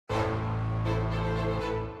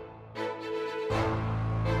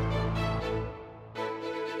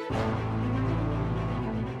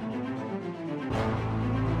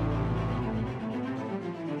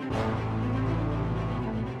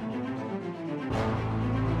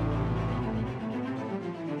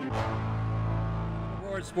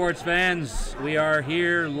Sports fans, we are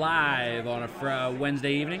here live on a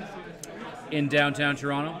Wednesday evening in downtown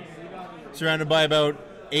Toronto. Surrounded by about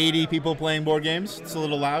 80 people playing board games. It's a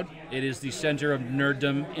little loud. It is the center of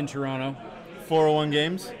nerddom in Toronto. 401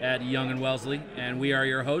 Games. At Yonge and Wellesley. And we are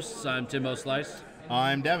your hosts. I'm Timbo Slice.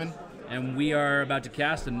 I'm Devon. And we are about to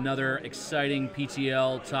cast another exciting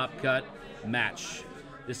PTL Top Cut match.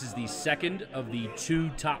 This is the second of the two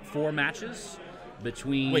top four matches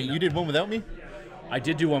between... Wait, you did one without me? I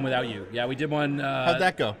did do one without you. Yeah, we did one. How'd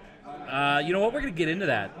that go? You know what? We're going to get into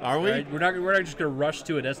that. Are we? Right? We're not just going to rush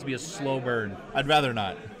to it. It has to be a slow burn. I'd rather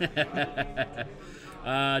not.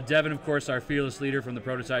 Devon, of course, our fearless leader from the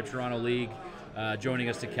Prototype Toronto League, joining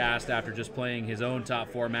us to cast after just playing his own top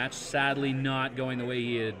four match. Sadly, not going the way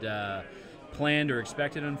he had planned or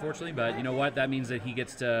expected, unfortunately. But you know what? That means that he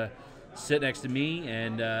gets to sit next to me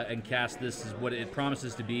and cast this is what it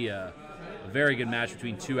promises to be a very good match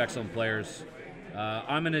between two excellent players.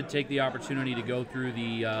 I'm going to take the opportunity to go through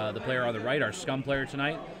the player on the right, our scum player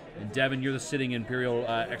tonight. And Devon, you're the sitting Imperial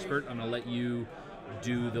expert. I'm going to let you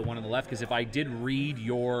do the one on the left, because if I did read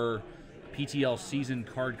your PTL season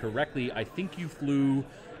card correctly, I think you flew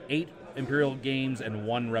 8 Imperial games and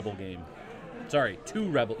 1 Rebel game. Sorry, 2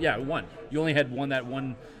 Rebel. Yeah, 1. You only had that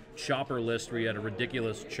one chopper list where you had a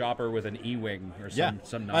ridiculous chopper with an E-wing or some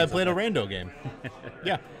nonsense. I played a rando game.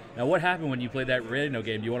 Yeah. Now, what happened when you played that rando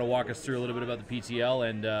game? Do you want to walk us through a little bit about the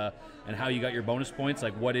PTL and how you got your bonus points?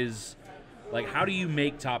 How do you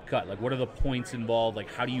make top cut? Like, what are the points involved?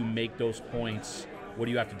 Like, how do you make those points? What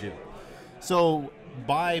do you have to do? So,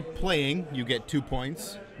 by playing, you get 2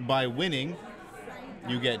 points. By winning,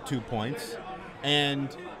 you get 2 points. And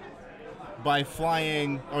by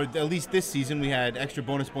flying, or at least this season, we had extra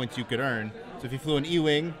bonus points you could earn. So if you flew an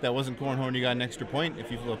E-Wing that wasn't Cornhorn, you got an extra point.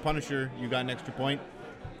 If you flew a Punisher, you got an extra point.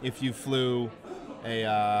 If you flew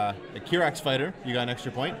a Kirax fighter, you got an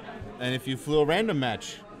extra point. And if you flew a random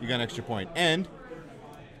match, you got an extra point. And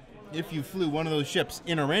if you flew one of those ships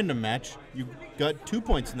in a random match, you got 2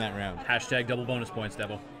 points in that round. Hashtag double bonus points,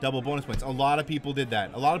 Devil. Double bonus points. A lot of people did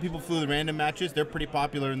that. A lot of people flew the random matches. They're pretty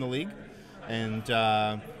popular in the league.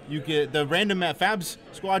 And you get the random Fab's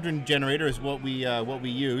Squadron Generator is what we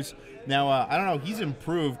use. Now I don't know. He's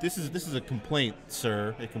improved. This is a complaint,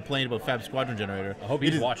 sir. A complaint about Fab's Squadron Generator. I hope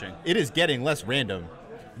he's watching. It is getting less random.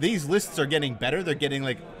 These lists are getting better.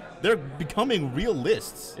 They're becoming real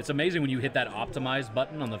lists. It's amazing when you hit that optimize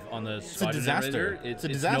button on the Squadron Generator. It's a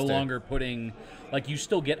disaster. It's no longer putting, like, you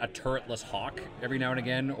still get a turretless Hawk every now and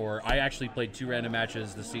again. Or I actually played 2 random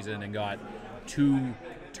matches this season and got 2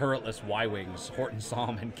 turretless Y-Wings, Horton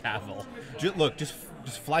Psalm and Cavill. Just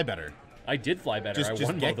fly better. I did fly better.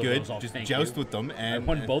 Just get good. Just joust with them. And I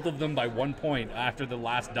won both of them by 1 point after the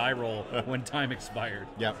last die roll when time expired.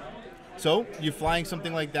 Yep. So you're flying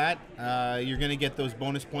something like that. You're going to get those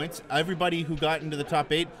bonus points. Everybody who got into the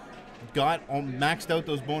top 8 got maxed out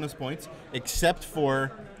those bonus points, except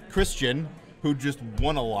for Christian, who just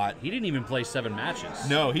won a lot. He didn't even play 7 matches.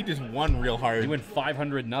 No, he just won real hard. He went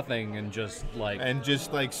 500-0 and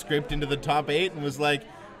just scraped into the top 8 and was like,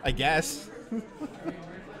 I guess.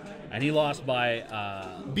 And he lost by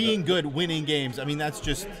being good, winning games. I mean, that's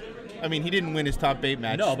just. I mean, he didn't win his top 8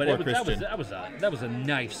 match. No, but Christian. that was a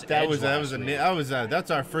nice.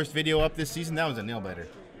 That's our first video up this season. That was a nail biter.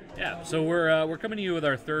 Yeah. So we're coming to you with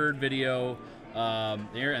our third video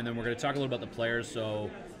here, and then we're going to talk a little about the players. So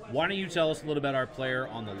why don't you tell us a little about our player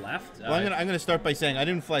on the left? Well, I'm going to start by saying I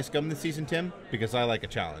didn't fly scum this season, Tim, because I like a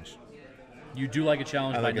challenge. You do like a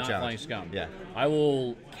challenge by not flying scum. Yeah. I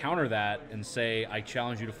will counter that and say I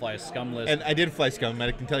challenge you to fly a scum list. And I did fly scum.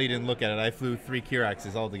 I can tell you didn't look at it. I flew 3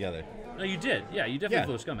 Kiraxes altogether. No, you did. Yeah, you definitely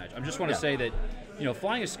flew a scum match. I just want to say that,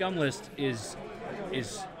 flying a scum list is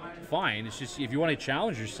fine. It's just if you want to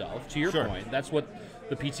challenge yourself, to your point, that's what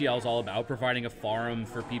the PTL is all about, providing a forum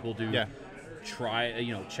for people to try,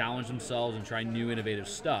 challenge themselves and try new innovative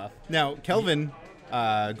stuff. Now, Kelvin,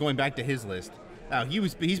 going back to his list,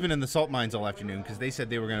 he's been in the salt mines all afternoon because they said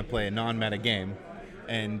they were going to play a non-meta game,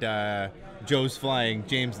 and Joe's flying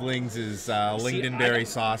James Ling's Lingonberry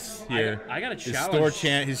sauce here. I got a challenge.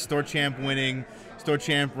 His store champ winning, store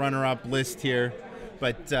champ runner-up list here,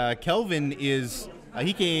 but Kelvin is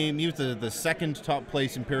he was the second top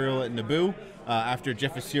place Imperial at Naboo after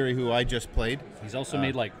Jeff Asiri, who I just played. He's also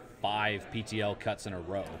made like 5 PTL cuts in a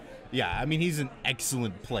row. Yeah, I mean, he's an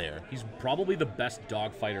excellent player. He's probably the best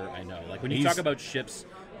dogfighter I know. Like, when you talk about ships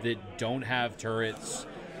that don't have turrets,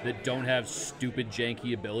 that don't have stupid,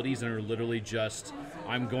 janky abilities, and are literally just,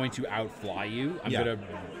 I'm going to outfly you. I'm going to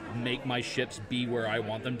make my ships be where I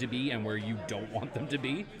want them to be and where you don't want them to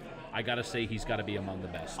be. I got to say he's got to be among the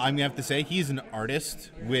best. I'm going to have to say he's an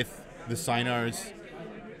artist with the Synars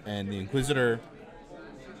and the Inquisitor.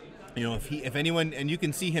 You know, if anyone, and you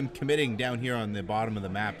can see him committing down here on the bottom of the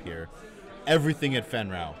map here, everything at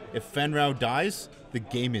Fenrau. If Fenrau dies, the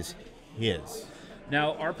game is his.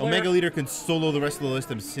 Now, our player, Omega Leader can solo the rest of the list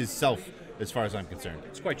himself, as far as I'm concerned.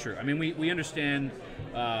 It's quite true. I mean, we understand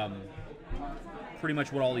pretty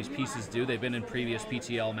much what all these pieces do. They've been in previous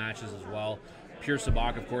PTL matches as well. Pure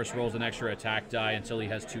Sabak, of course, rolls an extra attack die until he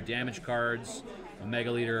has 2 damage cards.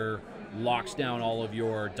 Omega Leader locks down all of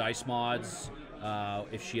your dice mods.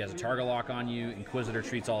 If she has a target lock on you, Inquisitor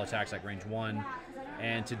treats all attacks like range 1.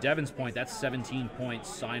 And to Devon's point, that 17-point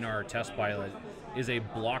Synar test pilot is a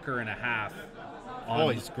blocker and a half.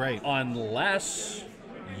 He's great. Unless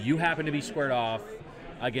you happen to be squared off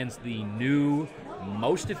against the new,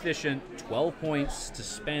 most efficient 12 points to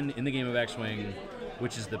spend in the game of X-Wing,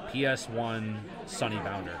 which is the PS1 Sunny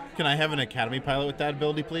Bounder. Can I have an Academy pilot with that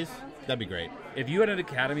ability, please? That'd be great. If you had an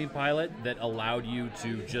Academy pilot that allowed you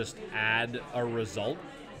to just add a result,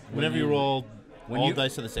 whenever you roll, all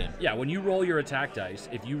dice are the same. Yeah, when you roll your attack dice,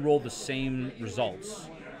 if you roll the same results,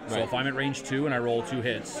 so if I'm at range 2 and I roll 2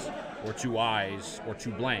 hits, or 2 eyes, or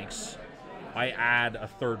 2 blanks, I add a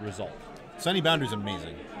third result. Sunny Bounder's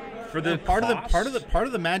amazing. For the part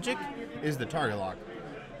of the magic is the target lock.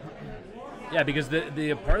 Yeah, because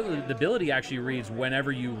the part of the ability actually reads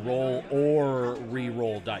whenever you roll or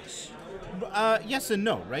re-roll dice. Yes and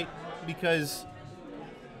no, right? Because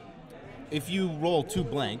if you roll 2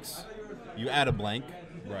 blanks, you add a blank.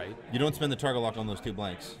 Right. You don't spend the target lock on those 2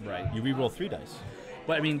 blanks. Right. You re-roll 3 dice.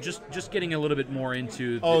 But I mean, just getting a little bit more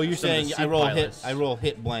into. You're saying I roll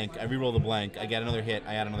hit blank, I re-roll the blank, I get another hit,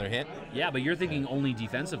 I add another hit. Yeah, but you're thinking only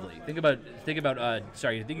defensively. Think about.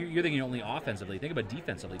 You're thinking only offensively. Think about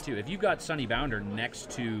defensively too. If you've got Sunny Bounder next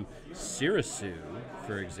to Sirisu,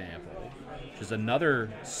 for example, which is another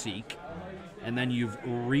Seek, and then you've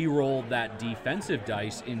re-rolled that defensive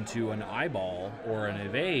dice into an eyeball or an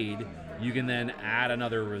evade, you can then add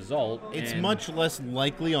another result. It's much less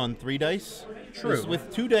likely on 3 dice. True.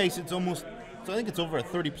 With 2 dice, it's almost. So I think it's over a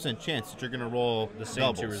 30% chance that you're going to roll the same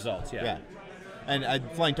doubles. 2 results. Yeah. And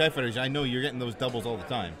Flying TIE Fighters, I know you're getting those doubles all the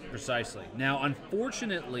time. Precisely. Now,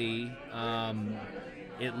 unfortunately,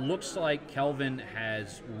 it looks like Kelvin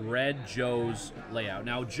has read Joe's layout.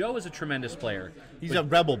 Now, Joe is a tremendous player. He's a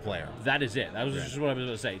rebel player. That is it. That was just what I was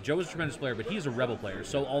going to say. Joe is a tremendous player, but he's a rebel player.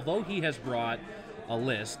 So although he has brought a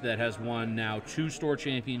list that has won now 2 store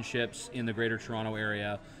championships in the Greater Toronto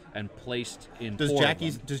area and placed in Does 4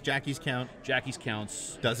 Jackie's of them. Does Jackie's count? Jackie's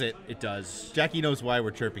counts. Does it? It does. Jackie knows why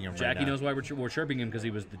we're chirping him. Jackie right now. knows why we're chirping him because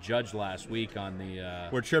he was the judge last week on the.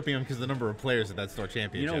 We're chirping him because the number of players at that store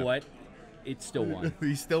championship. You know what? It still won.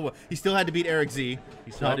 He still had to beat Eric Z.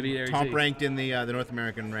 He still had to beat Eric Z. Top ranked in the North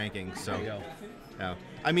American rankings. So. There you go. Yeah.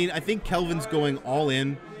 I mean, I think Kelvin's going all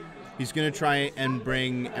in. He's going to try and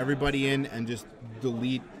bring everybody in and just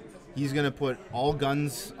delete. He's going to put all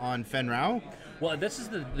guns on Fenrau. Well, this is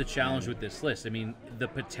the challenge with this list. I mean, the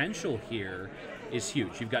potential here is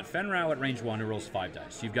huge. You've got Fenrau at range 1 who rolls 5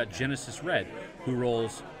 dice. You've got Genesis Red who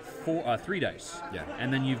rolls 3 dice. Yeah.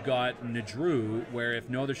 And then you've got Nadru where if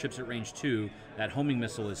no other ship's at range 2, that homing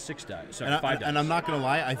missile is 6 dice. Sorry, 5 dice. And I'm not going to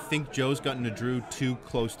lie, I think Joe's gotten Nadru too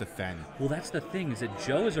close to Fen. Well, that's the thing, is that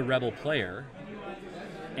Joe is a rebel player,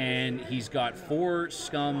 and he's got 4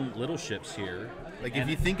 scum little ships here. Like, if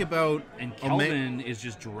you think about... And Kelvin is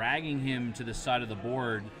just dragging him to the side of the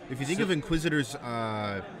board. If you think of Inquisitor's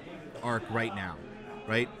arc right now,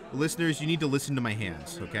 right? Listeners, you need to listen to my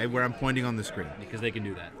hands, okay? Where I'm pointing on the screen. Because they can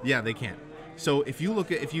do that. Yeah, they can. So if you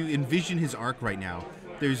envision his arc right now,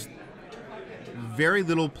 there's very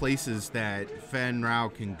little places that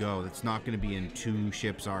Fenrau can go that's not going to be in 2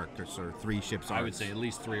 ships arc or 3 ships arc. I would say at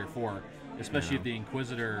least 3 or 4, especially if the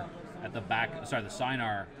Inquisitor at the back, the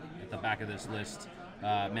Synar at the back of this list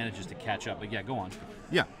manages to catch up. But yeah, go on.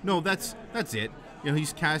 Yeah, no, that's it. You know,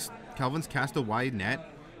 Kelvin's cast a wide net.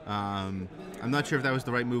 I'm not sure if that was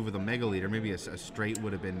the right move with a Mega Leader. Maybe a straight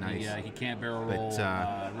would have been nice. Yeah, he can't barrel roll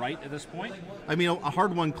right at this point. I mean, a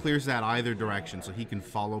hard one clears that either direction, so he can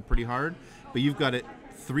follow pretty hard. But you've got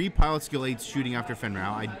 3 pilot skill 8s shooting after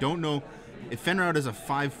Fenrau. I don't know if Fenrau does a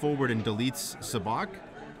 5 forward and deletes Sabak.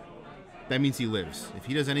 That means he lives. If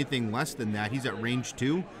he does anything less than that, he's at range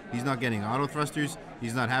 2. He's not getting auto thrusters.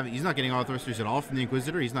 He's not getting auto thrusters at all from the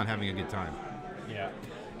Inquisitor. He's not having a good time. Yeah,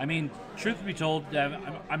 I mean, truth be told,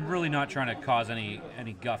 I'm really not trying to cause any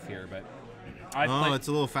guff here, but it's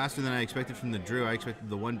a little faster than I expected from the Drew. I expected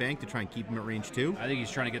the 1 bank to try and keep him at range 2. I think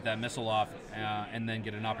he's trying to get that missile off and then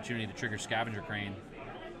get an opportunity to trigger Scavenger Crane.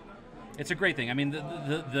 It's a great thing. I mean,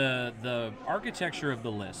 the architecture of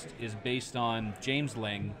the list is based on James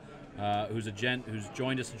Ling, who's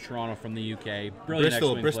joined us in Toronto from the UK. Brilliant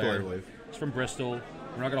X-Wing Bristol, player. I believe. He's from Bristol.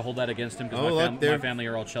 We're not going to hold that against him because my family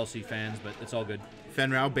are all Chelsea fans, but it's all good.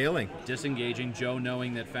 Fenrau bailing. Disengaging. Joe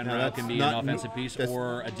knowing that Fenrau can be an offensive piece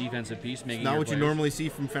or a defensive piece. Making not what players. You normally see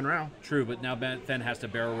from Fenrau. True, but now Fen has to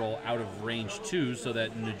barrel roll out of range too so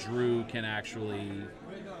that Nadru can actually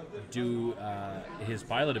do his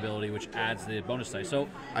pilot ability, which adds the bonus dice. So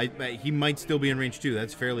he might still be in range 2.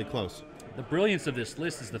 That's fairly close. The brilliance of this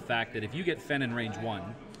list is the fact that if you get Fen in range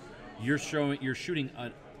 1, you're shooting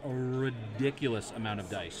a ridiculous amount of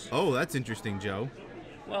dice. Oh, that's interesting, Joe.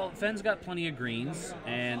 Well, Fen's got plenty of greens,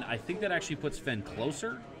 and I think that actually puts Fen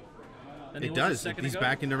closer than he was a second He's ago.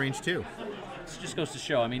 back into range 2. This just goes to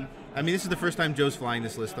show. I mean, this is the first time Joe's flying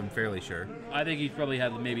this list, I'm fairly sure. I think he probably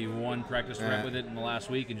had maybe one practice rep with it in the last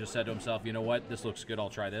week and just said to himself, you know what, this looks good, I'll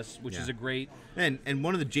try this, which is a great... And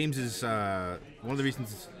one of the James's, one of the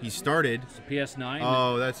reasons he started... It's a PS9.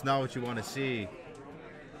 Oh, that's not what you want to see.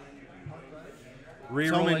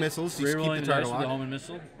 Rerolling missiles. You keep the target lock. The homing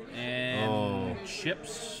missile. And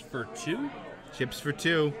chips for 2. Chips for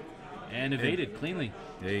 2. And evaded cleanly.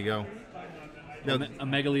 There you go. Now, a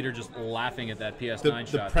Mega Leader just laughing at that PS9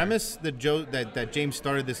 shot. The premise that James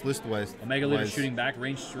started this list was... A Mega Leader shooting back,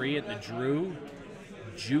 range 3 at the Drew.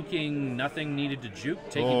 Juking nothing needed to juke.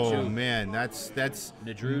 Taking 2. Oh, man. That's...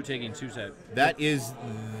 Nadru taking 2 set. That is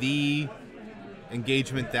the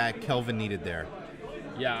engagement that Kelvin needed there.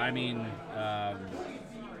 Yeah, I mean...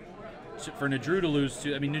 for Nadru to lose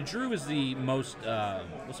to... I mean, Nadru is the most...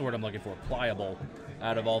 what's the word I'm looking for? Pliable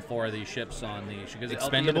out of all 4 of these ships on the... Because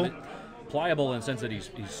expendable? Pliable in the sense that he's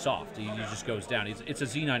soft. He just goes down. It's a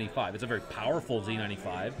Z95. It's a very powerful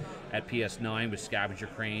Z95 at PS9 with Scavenger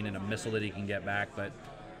Crane and a missile that he can get back. But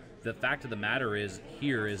the fact of the matter is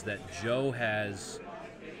that Joe has,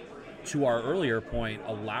 to our earlier point,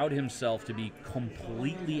 allowed himself to be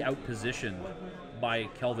completely outpositioned by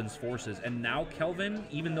Kelvin's forces. And now Kelvin,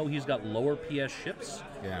 even though he's got lower PS ships,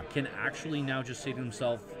 can actually now just say to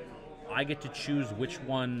himself, I get to choose which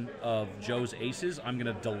one of Joe's aces I'm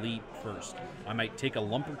going to delete first. I might take a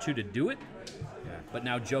lump or 2 to do it, but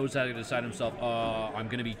now Joe's had to decide himself, I'm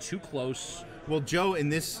going to be too close. Well, Joe, in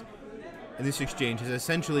this exchange, has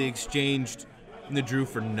essentially exchanged Nadru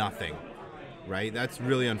for nothing, right? That's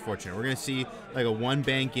really unfortunate. We're going to see like a 1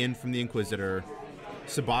 bank in from the Inquisitor.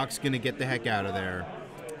 Sabac's going to get the heck out of there.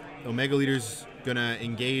 Omega Leader's going to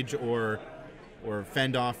engage or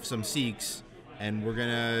fend off some Sikhs, and we're going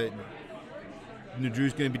to...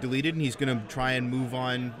 Nadru's going to be deleted, and he's going to try and move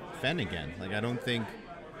on Fen again. Like, I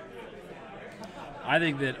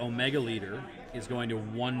think that Omega Leader is going to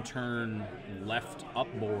 1 turn left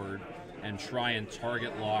upboard and try and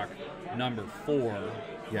target lock number 4,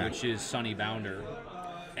 which is Sunny Bounder.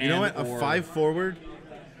 You know what? A 5 forward,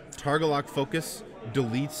 target lock focus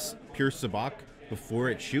deletes pure Sabak before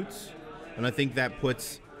it shoots, and I think that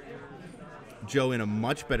puts Joe in a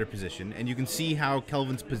much better position, and you can see how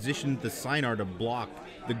Kelvin's positioned the Sinar to block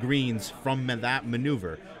the greens from that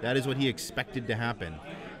maneuver. That is what he expected to happen.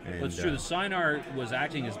 And, well, it's true. The Sinar was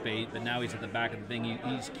acting as bait, but now he's at the back of the thing.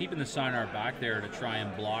 He's keeping the Sinar back there to try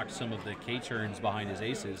and block some of the K-turns behind his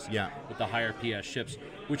aces with the higher PS ships,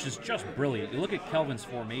 which is just brilliant. You look at Kelvin's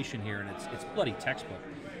formation here, and it's bloody textbook.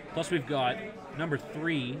 Plus, we've got number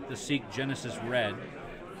 3, the Sikh Genesis Red,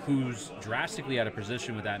 who's drastically out of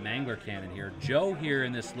position with that Mangler cannon here. Joe here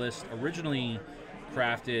in this list, originally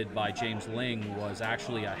crafted by James Ling, was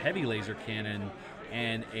actually a heavy laser cannon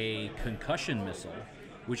and a concussion missile,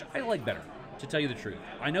 which I like better, to tell you the truth.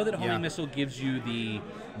 I know that homing missile gives you the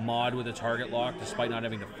mod with a target lock despite not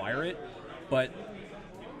having to fire it, but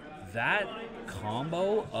that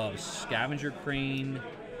combo of Scavenger Crane,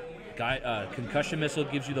 concussion missile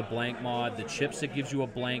gives you the blank mod, the chips that gives you a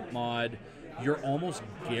blank mod, you're almost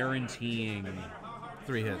guaranteeing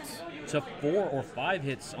 3 hits to 4 or 5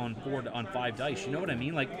 hits on 5 dice. You know what I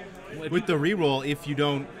mean? Like with the reroll, if you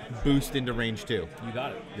don't boost into range 2, you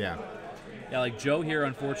got it. Yeah, like Joe here,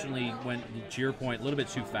 unfortunately, went to your point a little bit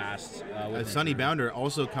too fast. Sunny Bounder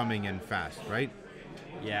also coming in fast, right?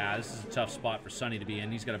 Yeah, this is a tough spot for Sunny to be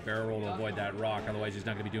in. He's got a barrel roll to avoid that rock, otherwise he's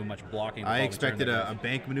not going to be doing much blocking. I expected a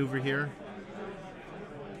bank maneuver here.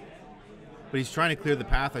 But he's trying to clear the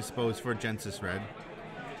path, I suppose, for Genesis Red.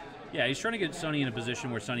 Yeah, he's trying to get Sunny in a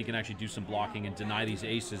position where Sunny can actually do some blocking and deny these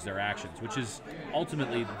aces their actions, which is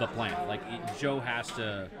ultimately the plan. Like, Joe has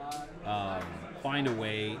to find a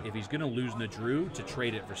way, if he's going to lose Nadru, to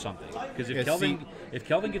trade it for something. Because if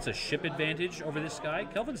Kelvin gets a ship advantage over this guy,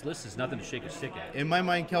 Kelvin's list is nothing to shake a stick at. In my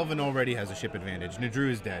mind, Kelvin already has a ship advantage. Nadru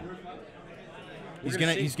is dead. He's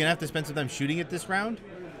gonna have to spend some time shooting it this round,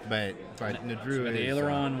 but Nadru got the is,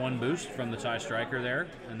 aileron 1 boost from the tie striker there,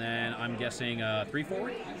 and then I'm guessing 3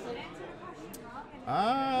 forward.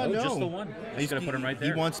 No, just the 1. He's gonna put him right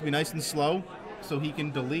there. He wants to be nice and slow, so he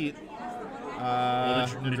can delete.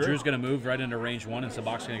 Nadru's gonna move right into range 1, and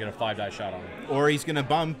Sabac's gonna get a 5-die shot on him. Or he's gonna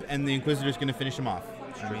bump, and the Inquisitor's gonna finish him off.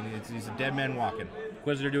 I mean, he's a dead man walking.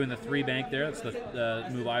 Inquisitor doing the 3 bank there. That's the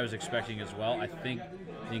move I was expecting as well. I think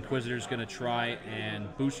the Inquisitor's going to try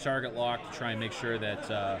and boost target lock to try and make sure that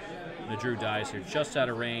Nadru dies here. Just out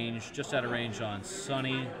of range on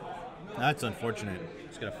Sunny. That's unfortunate.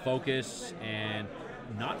 He's going to focus and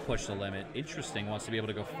not push the limit. Interesting, wants to be able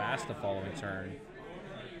to go fast the following turn.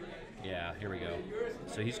 Yeah, here we go.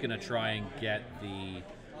 So he's going to try and get the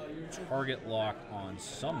target lock on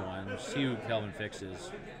someone. See who Kelvin fixes.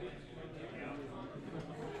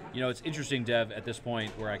 You know, it's interesting, Dev, at this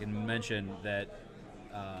point where I can mention that...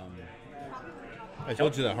 I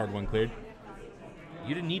told you that hard one cleared.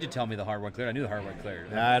 You didn't need to tell me the hard one cleared. I knew the hard one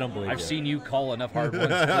cleared. Nah, I don't believe I've seen you call enough hard ones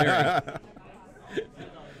clearing.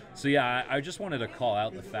 So, yeah, I just wanted to call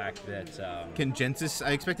out the fact that...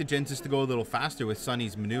 I expected Gensis to go a little faster with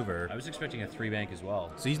Sunny's maneuver. I was expecting a 3-bank as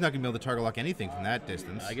well. So he's not going to be able to target lock anything from that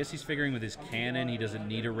distance. I guess he's figuring with his cannon he doesn't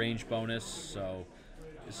need a range bonus, so...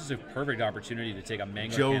 This is a perfect opportunity to take a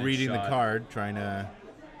Mango Joe Cannon reading shot. the card, trying to...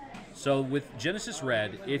 So with Genesis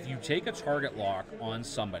Red, if you take a target lock on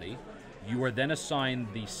somebody, you are then assigned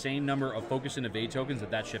the same number of focus and evade tokens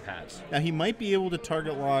that ship has. Now, he might be able to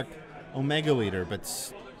target lock Omega Leader, but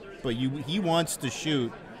he wants to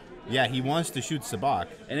shoot... Yeah, he wants to shoot Sabak.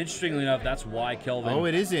 And interestingly enough, that's why Kelvin... Oh,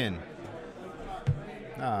 it is in.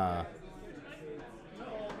 All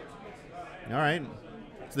right.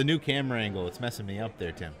 It's the new camera angle. It's messing me up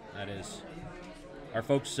there, Tim. That is. Our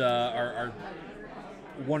folks, our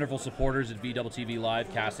wonderful supporters at VTV Live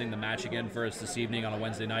casting the match again for us this evening on a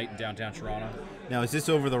Wednesday night in downtown Toronto. Now, is this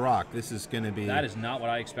over the rock? This is going to be... That is not what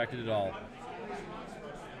I expected at all.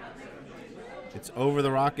 It's over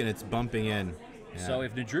the rock and it's bumping in. Yeah. So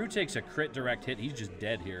if Nadru takes a crit direct hit, he's just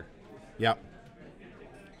dead here. Yep.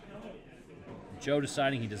 Joe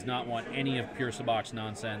deciding he does not want any of Pure Sabac's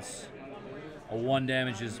nonsense. A 1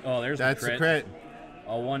 damage is... Oh, there's That's the crit. the crit.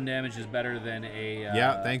 A 1 damage is better than a...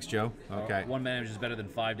 yeah, thanks, Joe. Okay. 1 damage is better than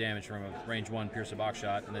 5 damage from a range 1 Pure Sabac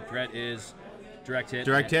shot. And the threat is direct hit.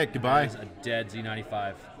 Direct hit, goodbye. That is a dead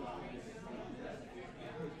Z95.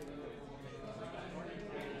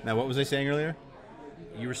 Now, what was I saying earlier?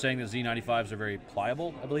 You were saying that Z95s are very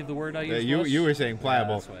pliable, I believe the word I used was? You were saying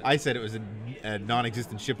pliable. Yeah, I said it was a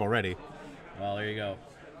non-existent ship already. Well, there you go.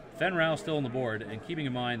 Fen Rao still on the board, and keeping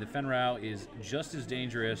in mind that Fen Rao is just as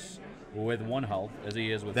dangerous with 1 health as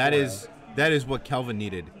he is with 4 health. That is what Kelvin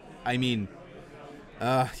needed. I mean,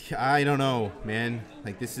 I don't know, man.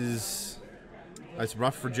 Like, it's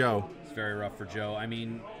rough for Joe. It's very rough for Joe. I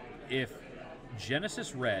mean, if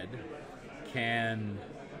Genesis Red can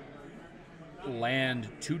land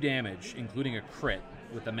 2 damage, including a crit,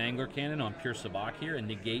 with the Mangler Cannon on Pure Sabac here and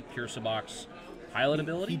negate Pure Sabac's pilot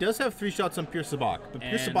ability. He does have 3 shots on Pure Sabac, but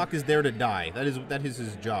Pure Sabac is there to die. That is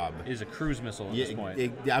his job. Is a cruise missile at this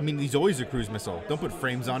point. I mean, he's always a cruise missile. Don't put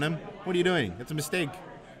frames on him. What are you doing? That's a mistake.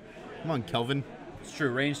 Come on, Kelvin. It's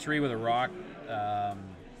true. Range 3 with a rock.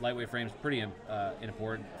 Lightweight frames pretty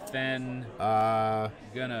important. Fen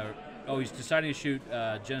gonna... Oh, he's deciding to shoot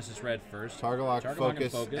Genesis Red first. Target lock,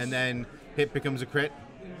 focus, and then hit becomes a crit.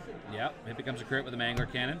 Yep, it becomes a crit with a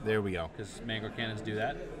Mangler Cannon. There we go. Because Mangler Cannons do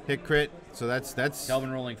that. Hit crit, so that's... Kelvin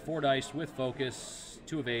rolling 4 dice with focus,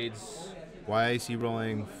 2 evades. Why is he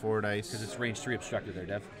rolling 4 dice? Because it's range 3 obstructed there,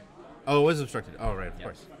 Dev. Oh, it was obstructed. Oh, right, of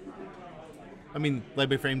course. I mean,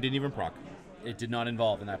 lightweight frame didn't even proc. It did not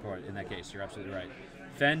involve in that part. In that case, you're absolutely right.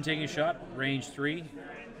 Fen taking a shot, range 3.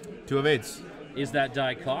 2 evades. Is that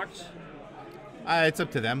die cocked? It's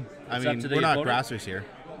up to them. I mean, we're not grassers here.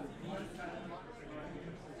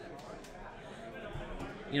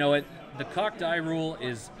 You know what? The cocked die rule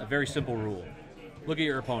is a very simple rule. Look at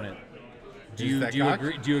your opponent. Do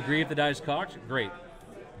you agree if the die is cocked? Great.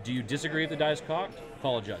 Do you disagree if the die is cocked?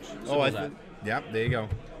 Call a judge. Simple as that. Yep, there you go.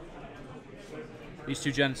 These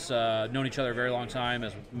two gents known each other a very long time,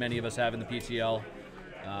 as many of us have in the PTL.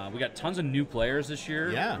 We got tons of new players this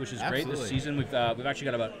year, which is great this season. We've actually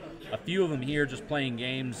got about a few of them here just playing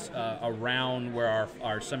games around where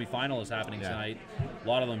our semifinal is happening tonight. A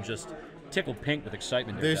lot of them just tickled pink with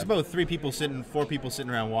excitement. There's about 4 people sitting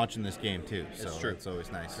around watching this game too. So it's true. It's always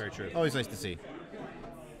nice. Very true. Always nice to see.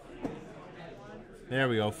 There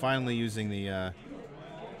we go. Finally using the.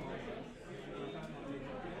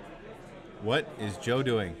 What is Joe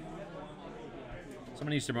doing?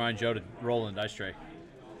 Someone needs to remind Joe to roll in the dice tray.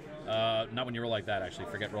 Not when you roll like that, actually.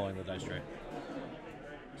 Forget rolling the dice tray.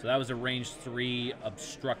 So that was a range 3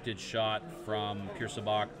 obstructed shot from Pure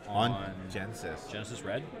Sabak on Genesis. Genesis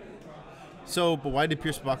Red. So, but why did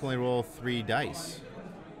Pure Sabak only roll 3 dice?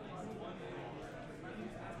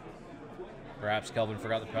 Perhaps Kelvin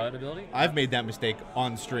forgot the pilot ability? I've made that mistake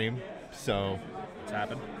on stream, so... It's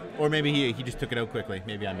happened. Or maybe he just took it out quickly.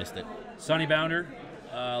 Maybe I missed it. Sunny Bounder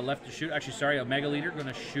left to shoot. Actually, sorry, Omega Leader going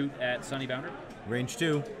to shoot at Sunny Bounder. Range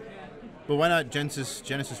 2. But why not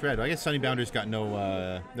Genesis Red? I guess Sunny Bounder's got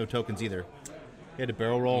no tokens either. He had to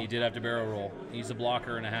barrel roll. He did have to barrel roll. He's a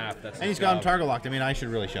blocker and a half. That's and he's got him target locked. I mean, I should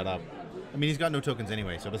really shut up. I mean, he's got no tokens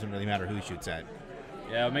anyway, so it doesn't really matter who he shoots at.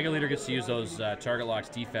 Yeah, Omega Leader gets to use those target locks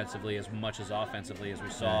defensively as much as offensively, as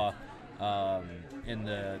we saw in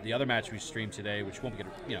the other match we streamed today, which won't get,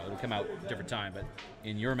 it'll come out a different time, but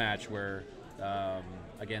in your match where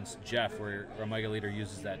against Jeff, where Omega Leader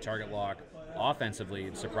uses that target lock offensively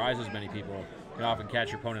and surprises many people, can often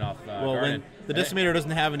catch your opponent off guard. When the Decimator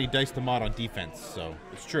doesn't have any dice to mod on defense, so...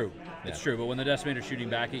 It's true. Yeah. It's true, but when the Decimator's shooting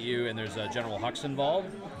back at you and there's a General Hux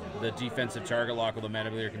involved, the defensive target lock with a Omega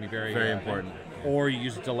Leader can be very important. Or you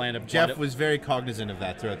use it to land a... Jeff was very cognizant of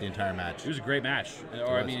that throughout the entire match. It was a great match.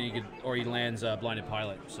 He lands a Blinded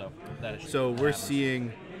Pilot, so that is... So we're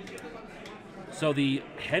seeing... So the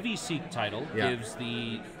Heavy Seek title gives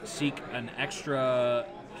the Seek an extra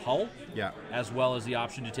hull, as well as the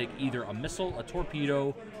option to take either a missile, a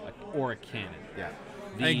torpedo, or a cannon. Yeah.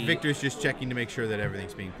 I think Victor's just checking to make sure that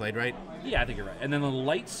everything's being played right. Yeah, I think you're right. And then the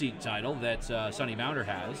Light Seek title that Sunny Bounder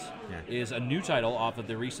has is a new title off of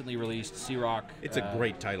the recently released Sea-Rock. It's a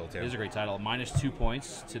great title, too. It is a great title. -2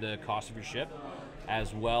 points to the cost of your ship.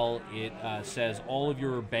 As well, it says all of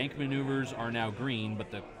your bank maneuvers are now green, but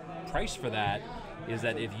the price for that is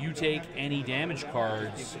that if you take any damage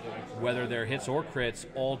cards, whether they're hits or crits,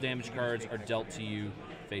 all damage cards are dealt to you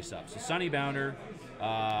face up. So Sunny Bounder,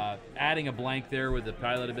 adding a blank there with the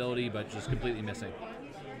pilot ability, but just completely missing.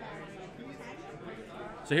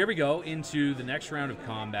 So here we go into the next round of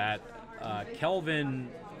combat. Kelvin,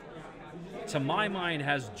 to my mind,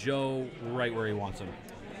 has Joe right where he wants him.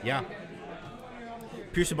 Yeah.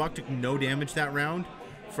 Pure Sabak took no damage that round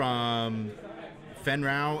from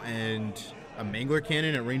Fenrau and a Mangler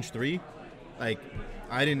Cannon at range 3. Like,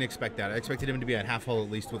 I didn't expect that. I expected him to be at half hull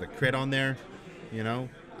at least with a crit on there,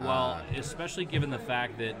 Well, especially given the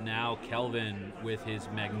fact that now Kelvin, with his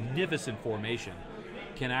magnificent formation,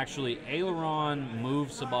 can actually aileron move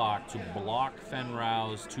Sabak to block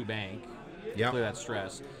Fenrau's 2 bank, clear that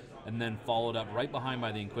stress, and then followed up right behind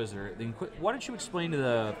by the Inquisitor. Why don't you explain to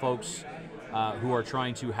the folks who are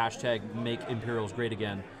trying to hashtag make Imperials great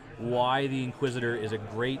again, why the Inquisitor is a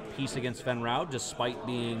great piece against Fenrau despite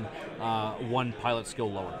being 1 pilot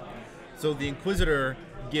skill lower? So the Inquisitor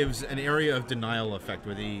gives an area of denial effect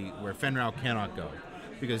where Fenrau cannot go,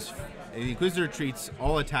 because the Inquisitor treats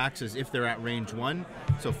all attacks as if they're at range 1.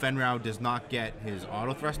 So Fenrau does not get his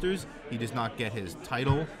auto thrusters. He does not get his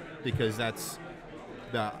title, because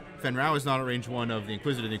Fenrau is not at range 1 of the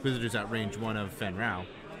Inquisitor. The Inquisitor's at range 1 of Fenrau,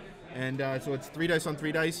 and so it's 3 dice on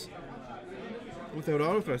 3 dice without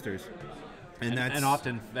auto thrusters. And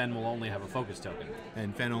often Fen will only have a focus token.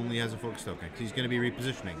 And Fen only has a focus token because he's going to be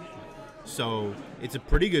repositioning. So it's a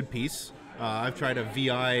pretty good piece. I've tried a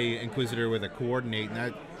VI Inquisitor with a coordinate, and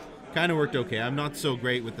that kind of worked okay. I'm not so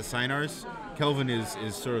great with the Sinars. Kelvin is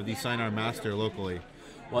sort of the Sinar master locally.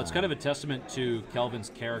 Well, it's kind of a testament to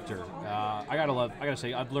Kelvin's character. I gotta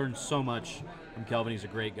say, I've learned so much from Kelvin. He's a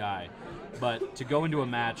great guy. But to go into a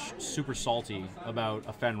match super salty about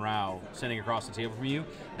a Fenrau sitting across the table from you,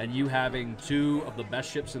 and you having 2 of the best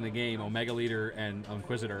ships in the game, Omega Leader and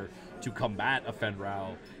Inquisitor, to combat a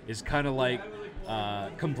Fenrau is kind of like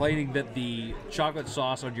complaining that the chocolate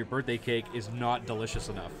sauce on your birthday cake is not delicious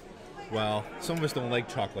enough. Well, some of us don't like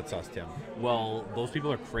chocolate sauce, Tim. Well, those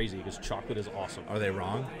people are crazy because chocolate is awesome. Are they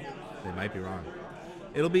wrong? They might be wrong.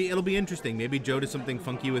 It'll be interesting. Maybe Joe does something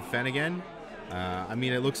funky with Fen again. I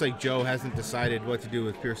mean, it looks like Joe hasn't decided what to do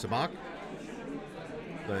with Pure Sabak.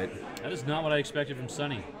 But that is not what I expected from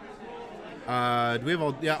Sunny. Do we have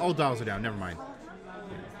all? Yeah, all dials are down. Never mind.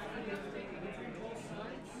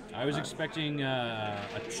 I was expecting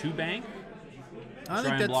a 2 bank. I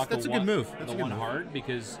think that's a good move. That's the 1 hard,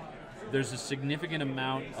 because there's a significant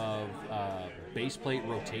amount of base plate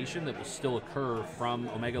rotation that will still occur from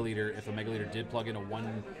Omega Leader if Omega Leader did plug in a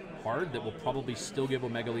 1 hard that will probably still give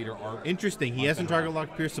Omega Leader arc. Interesting. He hasn't target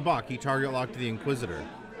locked Pure Sabak. He target locked the Inquisitor.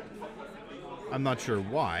 I'm not sure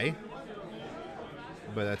why,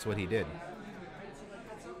 but that's what he did.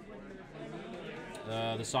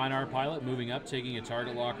 The Sinar pilot moving up, taking a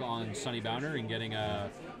target lock on Sunny Bounder and getting a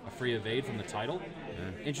free evade from the title.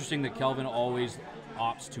 Interesting that Kelvin always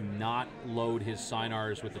opts to not load his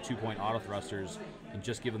Sinars with the 2-point auto thrusters and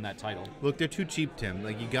just give him that title. Look, they're too cheap, Tim.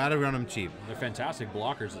 Like, you got to run them cheap. They're fantastic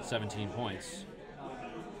blockers at 17 points.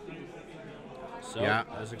 So,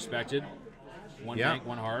 as expected, one bank,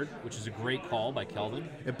 one hard, which is a great call by Kelvin.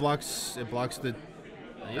 It blocks the...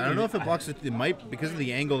 I don't know if it blocks it. It might, because of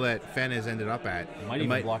the angle that Fenn has ended up at. It might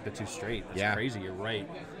even block the 2 straight. That's crazy. You're right.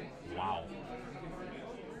 Wow.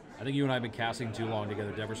 I think you and I have been casting too long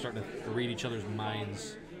together, Dev. We're starting to read each other's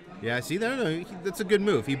minds. Yeah, see, that's a good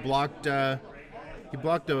move. He blocked a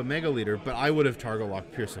Mega Leader, but I would have target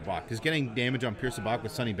locked Pure Sabak, because getting damage on Pure Sabak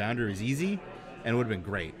with Sunny Bounder is easy, and it would have been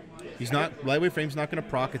great. He's not... Lightweight Frame's not going to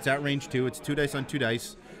proc. It's at range 2. It's 2 dice on 2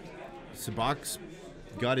 dice. Sabak's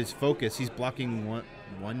got his focus. He's blocking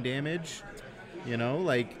one damage. You know,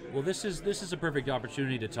 like... Well, this is a perfect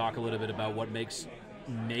opportunity to talk a little bit about what makes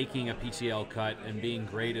making a PTL cut and being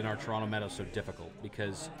great in our Toronto meta so difficult.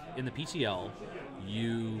 Because in the PTL,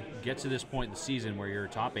 you get to this point in the season where you're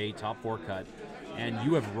top 8, top 4 cut, and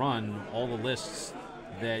you have run all the lists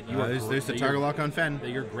that you are... There's the target lock on Fenn. That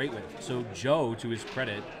you're great with. So Joe, to his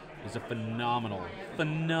credit, is a phenomenal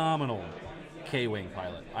K-Wing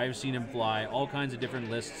pilot. I've seen him fly all kinds of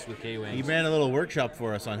different lists with K-Wings. He ran a little workshop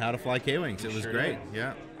for us on how to fly K-Wings. It was great. Did.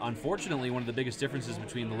 Yeah. Unfortunately, one of the biggest differences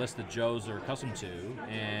between the list that Joe's are accustomed to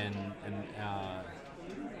and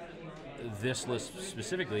this list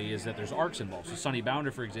specifically is that there's arcs involved. So Sunny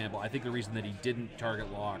Bounder, for example, I think the reason that he didn't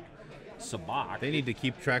target lock Sabak... They need to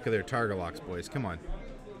keep track of their target locks, boys. Come on.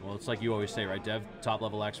 Well, it's like you always say, right, Dev?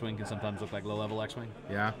 Top-level X-Wing can sometimes look like low-level X-Wing.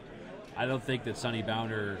 Yeah. I don't think that Sunny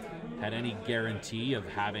Bounder had any guarantee of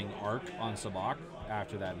having arc on Sabak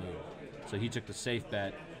after that move. So he took the safe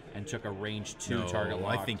bet and took a range 2 target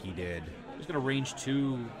lock. I think he did. He's got a range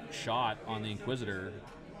 2 shot on the Inquisitor,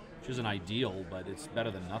 which isn't ideal, but it's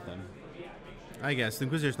better than nothing. I guess. The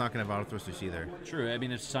Inquisitor's not going to have auto thrusters either. True. I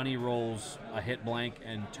mean, if Sunny rolls a hit blank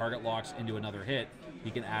and target locks into another hit, he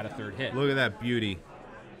can add a 3rd hit. Look at that beauty.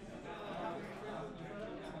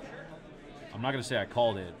 I'm not going to say I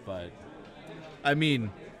called it, but... I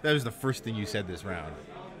mean, that was the first thing you said this round.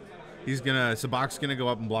 Sabak's going to go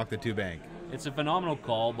up and block the 2 bank. It's a phenomenal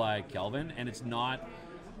call by Kelvin, and it's not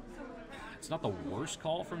the worst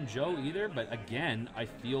call from Joe either, but again, I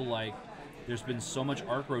feel like there's been so much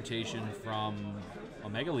arc rotation from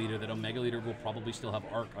Omega Leader that Omega Leader will probably still have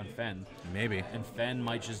arc on Fenn. Maybe. And Fenn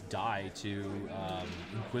might just die to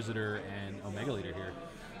Inquisitor and Omega Leader here.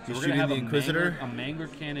 So He's we're going to have the Inquisitor? a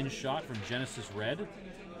Mangler Cannon shot from Genesis Red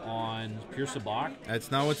on Pure Sabak. That's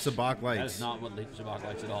not what Sabak likes. That is not what Sabak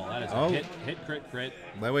likes at all. That is a hit, crit.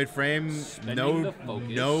 Lightweight frame,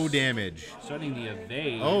 no damage. Starting the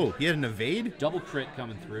evade. Oh, he had an evade? Double crit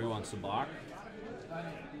coming through on Sabak.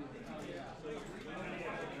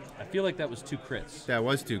 I feel like that was 2 crits. That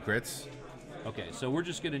was 2 crits. Okay, so we're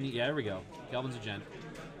just going to need... Yeah, there we go. Kelvin's a gent.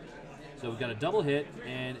 So we've got a double hit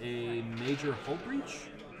and a major hull breach.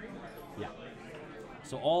 Yeah.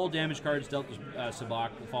 So all damage cards dealt to Sabak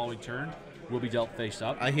the following turn will be dealt face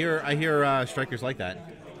up. I hear strikers like that.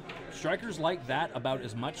 Strikers like that about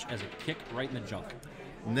as much as a kick right in the junk.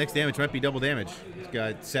 Next damage might be double damage. He's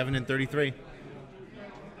got 7 and 33.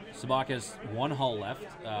 Sabak has 1 hull left.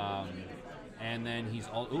 And then he's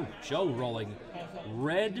all... Ooh, Joe rolling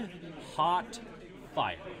red hot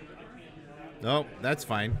fire. Oh, that's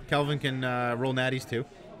fine. Kelvin can roll natties too.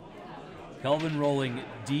 Kelvin rolling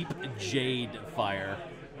deep jade fire.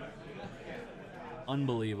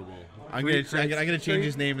 Unbelievable. I'm gonna change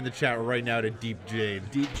his name in the chat right now to Deep Jade.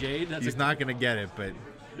 Deep Jade? He's not gonna get it, but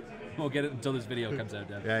we'll get it until this video comes out,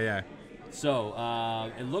 Dev. Yeah.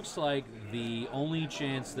 So it looks like the only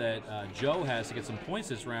chance that Joe has to get some points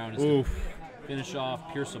this round is to finish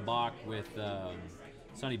off Pure Sabak with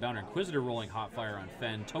Sunny Bounder Inquisitor rolling hot fire on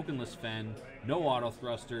Fenn. Tokenless Fenn. No auto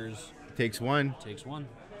thrusters. Takes 1. Takes 1.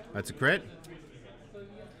 That's a crit.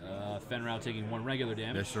 Fenn Rao taking 1 regular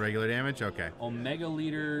damage. Just the regular damage? Okay. Omega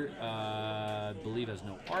Leader, I believe, has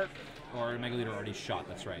no arc. Or Omega Leader already shot,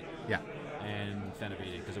 that's right. Yeah. And Fenn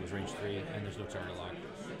evaded because it was range 3 and there's no target lock.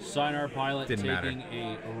 Sinar Pilot Didn't taking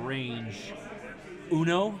matter. a range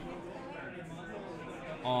Uno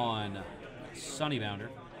on Sunny Bounder.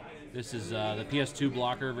 This is the PS2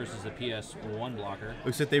 blocker versus the PS1 blocker.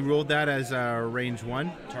 Looks like they rolled that as range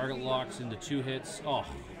 1. Target locks into 2 hits. Oh,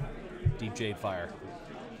 Deep Jade Fire.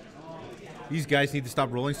 These guys need to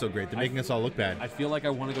stop rolling so great. They're making us all look bad. I feel like I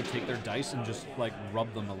want to go take their dice and just like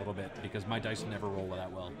rub them a little bit because my dice never roll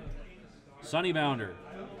that well. Sunny Bounder.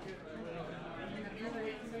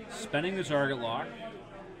 Spending the target lock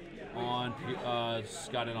on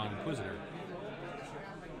got it on Inquisitor.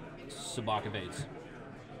 Sabak evades.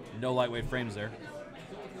 No lightweight frames there.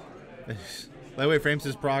 Lightweight frames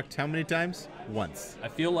is procced how many times? Once. I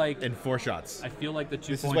feel like In 4 shots. I feel like the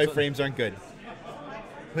 2 This points. is why frames aren't good.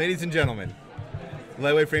 Ladies and gentlemen,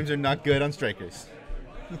 lightweight frames are not good on strikers.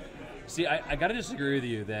 See, I gotta disagree with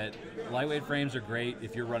you that lightweight frames are great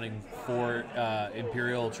if you're running 4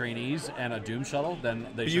 Imperial trainees and a Doom shuttle. Then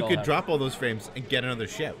they But should you all could have drop all those frames and get another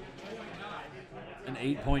ship. an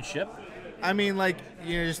 8-point ship. I mean, like,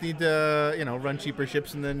 you just need to, run cheaper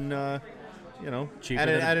ships and then, Cheaper,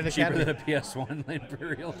 add an cheaper academy. than a PS1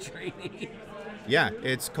 Imperial trainee. Yeah,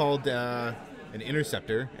 it's called an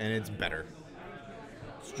interceptor, and it's better.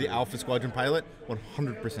 The Alpha Squadron pilot,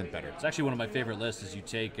 100% better. It's actually one of my favorite lists. Is you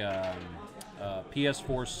take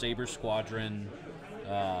PS4 Saber Squadron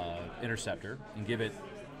interceptor and give it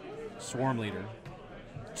swarm leader,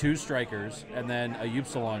 2 strikers, and then a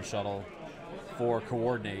Upsilon shuttle for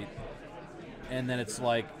coordinate. And then it's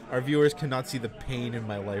like, Our viewers cannot see the pain in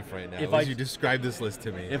my life right now If as I- you describe this list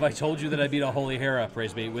to me. if I told you that I beat a Holy Hera,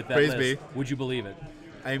 praise be, with that Praise list, be. would you believe it?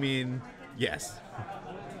 I mean, yes.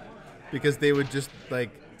 Because they would just, they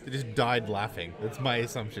just died laughing. That's my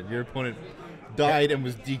assumption. Your opponent died and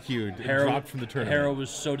was DQ'd and dropped from the tournament. Hera was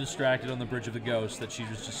so distracted on the Bridge of the Ghost that she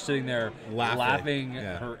was just sitting there laughing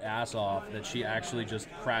Yeah. her ass off that she actually just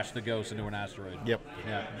crashed the Ghost into an asteroid. Yep.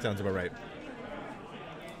 Yeah. Sounds about right.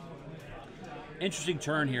 Interesting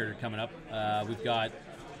turn here coming up. We've got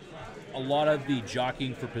a lot of the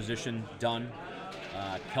jockeying for position done.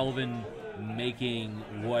 Kelvin making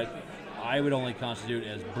what I would only constitute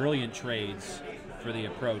as brilliant trades for the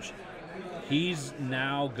approach. He's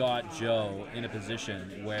now got Joe in a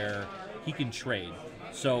position where he can trade.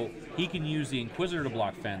 So he can use the Inquisitor to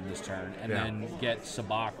block Fen this turn and Yeah. then get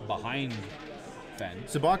Sabak behind Fen.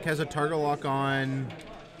 Sabak has a target lock on...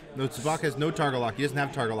 No, Sabak has no target lock. He doesn't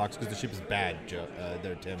have target locks because the ship is bad,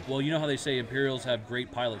 there, Tim. Well, you know how they say Imperials have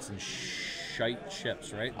great pilots and shite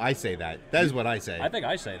ships, right? I say that. That is what I say. I think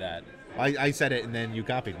I say that. I said it and then you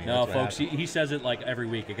copied me. No, That's what folks, he says it like every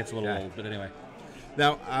week. It gets a little Yeah. old, but anyway.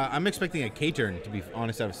 Now, I'm expecting a K-turn, to be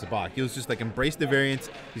honest, out of Sabak. He'll just, embrace the variance.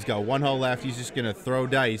 He's got 1 hull left. He's just going to throw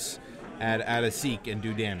dice at a Seek and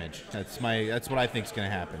do damage. That's what I think is going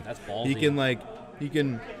to happen. That's ballsy. He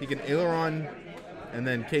can aileron and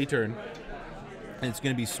then K-turn, and it's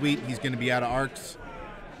going to be sweet. He's going to be out of arcs.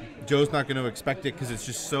 Joe's not going to expect it because it's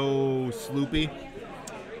just so sloopy.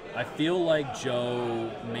 I feel like Joe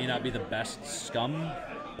may not be the best scum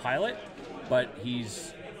pilot, but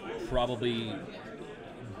he's probably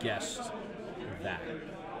guessed that.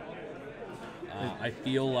 I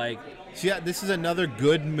feel like See, yeah, this is another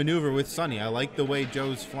good maneuver with Sunny. I like the way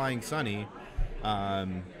Joe's flying Sunny,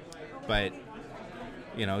 but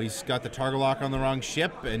he's got the target lock on the wrong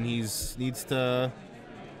ship, and needs to.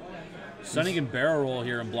 Sonny can barrel roll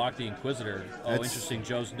here and block the Inquisitor. Oh, That's- interesting.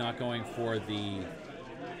 Joe's not going for the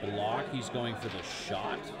block. He's going for the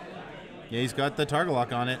shot. Yeah, he's got the target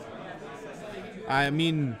lock on it. I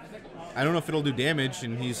mean, I don't know if it'll do damage,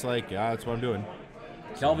 and he's like, yeah, that's what I'm doing.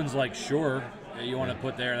 Kelvin's like, sure, you want to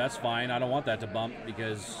put there, that's fine. I don't want that to bump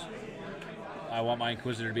because I want my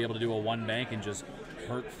Inquisitor to be able to do a 1 bank and just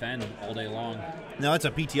hurt Fen all day long. Now that's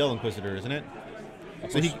a PTL Inquisitor, isn't it?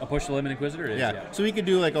 A push the limit Inquisitor? It is, Yeah. So he could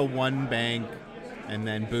do like a 1 bank, and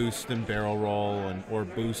then boost and barrel roll, or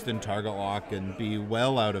boost and target lock, and be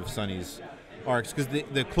well out of Sunny's arcs. Because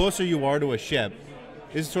the closer you are to a ship,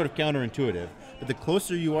 this is sort of counterintuitive, but the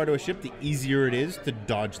closer you are to a ship, the easier it is to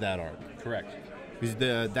dodge that arc. Correct. Because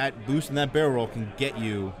that boost and that barrel roll can get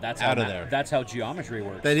you out of there. That's how geometry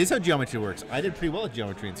works. That is how geometry works. I did pretty well at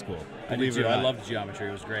geometry in school. I did believe it too. or I not. loved geometry.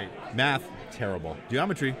 It was great. Math, terrible.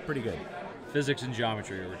 Geometry, pretty good. Physics and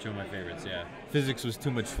geometry were 2 of my favorites, yeah. Physics was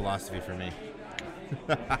too much philosophy for me.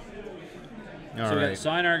 All So we got right.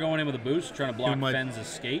 Sinar going in with a boost, trying to block much- Fen's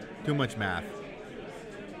escape. Too much math.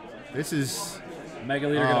 This is... Mega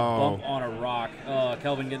Leader going to Oh. bump on a rock.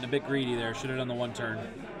 Kelvin getting a bit greedy there. Should have done the 1 turn.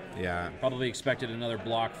 Yeah. Probably expected another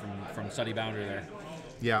block from Sunny Boundary there.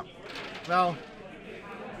 Yeah. Well,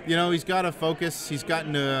 he's got to focus. He's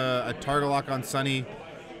gotten a target lock on Sunny.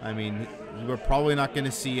 I mean, we're probably not going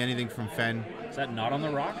to see anything from Fen. Is that not on the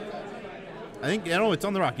rock? I think, it's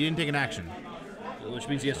on the rock. He didn't take an action. Which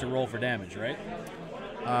means he has to roll for damage, right?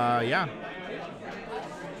 Yeah.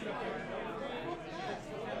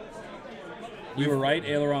 You were right,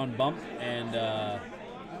 aileron bump, and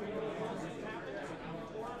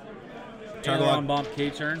Target aileron lock. bump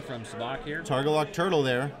K-turn from Sabak here. Target lock turtle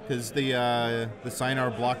there, because the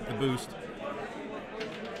Sinar blocked the boost.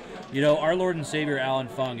 Our Lord and Savior Alan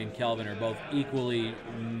Fung and Kelvin are both equally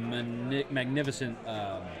magnificent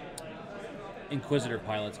Inquisitor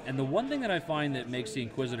pilots. And the one thing that I find that makes the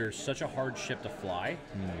Inquisitor such a hard ship to fly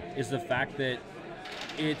is the fact that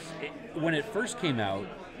When it first came out,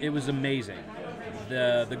 it was amazing,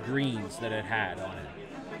 the greens that it had on it.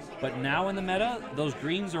 But now in the meta, those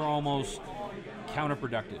greens are almost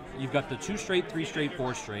counterproductive. You've got the 2 straight, 3 straight,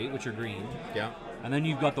 4 straight, which are green. Yeah. And then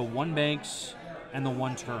you've got the 1 banks and the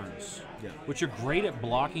 1 turns, which are great at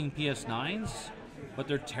blocking PS9s, but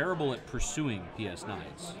they're terrible at pursuing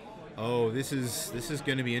PS9s. Oh, this is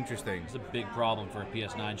going to be interesting. It's a big problem for a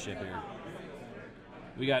PS9 ship here.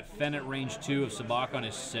 We got Fen at range 2 of Sabak on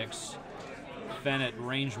his 6, Fen at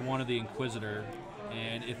range 1 of the Inquisitor,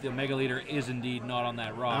 and if the Omega Leader is indeed not on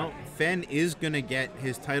that rock... Now, Fen is going to get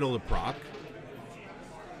his title to proc.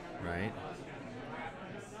 Right.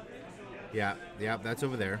 Yeah, that's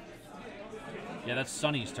over there. Yeah, that's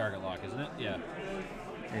Sunny's target lock, isn't it? Yeah.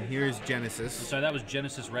 And here's Genesis. Sorry, that was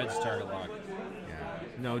Genesis Red's target lock. Yeah.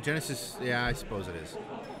 No, Genesis, yeah, I suppose it is.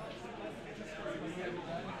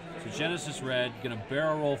 So Genesis Red, gonna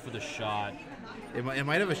barrel roll for the shot. It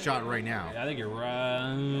might have a shot right now. Yeah, I think you're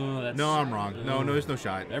right. No, I'm wrong. No, there's no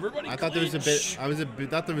shot. Everybody I thought there was a bit.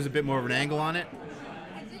 Thought there was a bit more of an angle on it.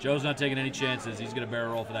 Joe's not taking any chances. He's going to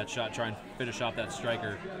barrel roll for that shot, try and finish off that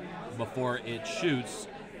striker before it shoots,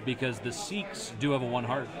 because the Sikhs do have a 1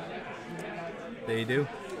 hard. They do.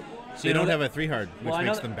 So they don't have a 3 hard, which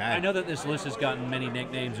makes them bad. I know that this list has gotten many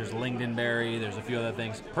nicknames. There's Lindenberry, there's a few other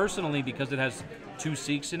things. Personally, because it has 2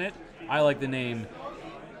 Sikhs in it, I like the name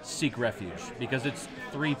Sikh Refuge, because it's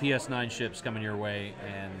 3 PS9 ships coming your way,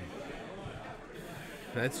 and...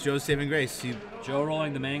 That's Joe's saving grace. Joe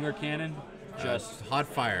rolling the Mangler cannon. Just hot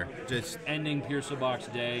fire. Just ending Pierce Box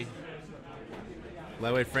day.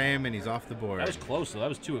 Lightweight frame, and he's off the board. That was close, though. That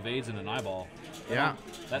was 2 evades and an eyeball. Yeah.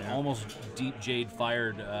 That almost deep jade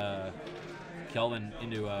fired Kelvin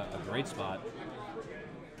into a great spot.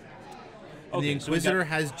 And the Inquisitor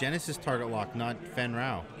has Genesis target lock, not Fen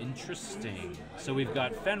Rao. Interesting. So we've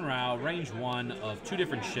got Fen Rao, range 1 of 2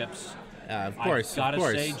 different ships. Of course, I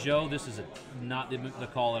gotta say, Joe, this is not the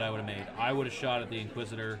call that I would have made. I would have shot at the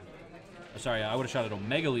Inquisitor. Sorry, I would have shot at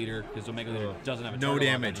Omega Leader, because Omega Leader doesn't have a no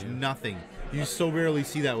damage, nothing. You so rarely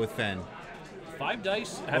see that with Fen. 5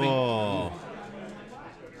 dice having.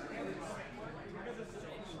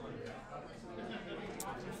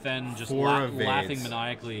 Fen just laughing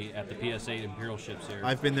maniacally at the PS8 Imperial ships here.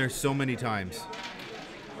 I've been there so many times.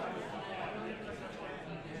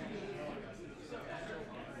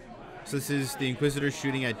 So this is the Inquisitor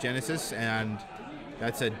shooting at Genesis, and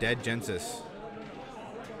that's a dead Genesis.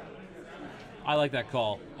 I like that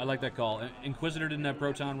call. Inquisitor didn't have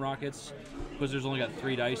proton rockets. Inquisitor's only got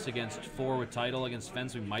 3 dice against 4 with title against Fen,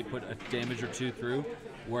 so we might put a damage or 2 through.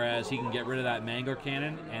 Whereas he can get rid of that Mangler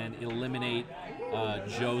cannon and eliminate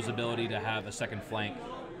Joe's ability to have a second flank.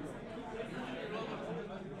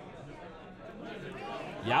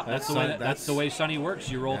 Yeah, that's the way Sunny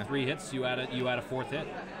works. You roll 3 hits, you add a 4th hit.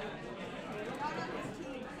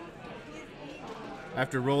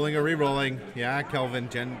 After rolling or re-rolling, yeah, Kelvin,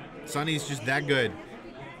 Sunny's just that good.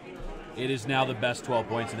 It is now the best 12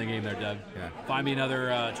 points in the game there, Doug. Yeah. Find me another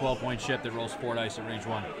 12-point ship that rolls 4 dice at range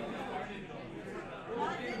 1.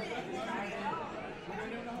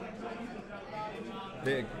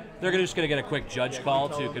 Big. They're just going to get a quick judge call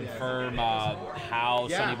to confirm how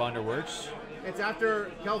Sunny Bonder works. It's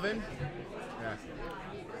after Kelvin.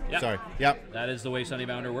 Yep. Sorry. Yep. That is the way Sunny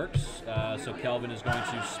Bounder works. So Kelvin is going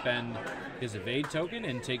to spend his evade token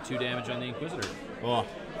and take 2 damage on the Inquisitor. Oh,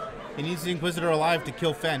 he needs the Inquisitor alive to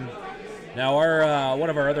kill Fen. Now, our one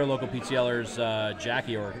of our other local PTLers,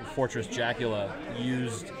 Jackie, or Fortress Jackula,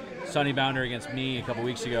 used Sunny Bounder against me a couple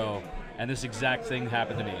weeks ago, and this exact thing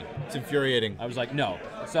happened to me. It's infuriating. I was like, no,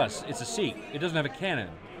 it's us. It's a Sikh. It doesn't have a cannon.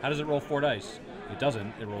 How does it roll 4 dice? It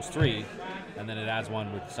doesn't. It rolls 3, and then it adds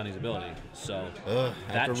 1 with Sunny's ability. So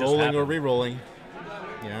after rolling or re-rolling,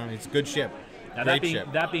 it's a good ship. Now Great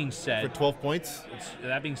that being said, for 12 points.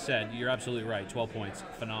 That being said, you're absolutely right. 12 points,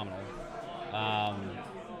 phenomenal.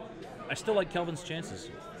 I still like Kelvin's chances.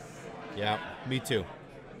 Yeah, me too.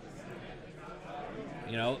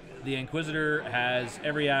 You know, the Inquisitor has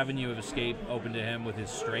every avenue of escape open to him with his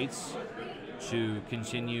straights to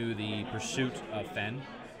continue the pursuit of Fen.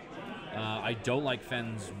 I don't like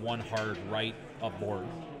Fen's 1 hard right up board.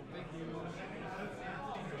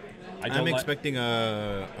 I'm expecting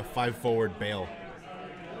a 5 forward bail.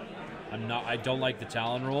 I don't like the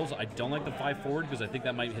Talon rolls. I don't like the 5 forward because I think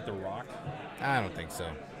that might hit the rock. I don't think so.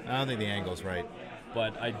 I don't think the angle's right.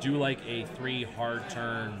 But I do like a 3 hard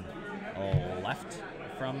turn left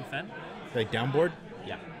from Fen. Like downboard?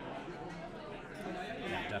 Yeah.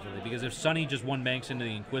 Yeah, definitely. Because if Sunny just 1 banks into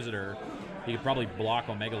the Inquisitor, he could probably block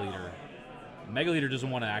Omega Leader. Omega Leader doesn't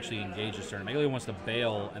want to actually engage this turn. Omega Leader wants to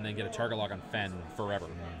bail and then get a target lock on Fen forever.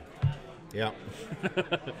 Yeah.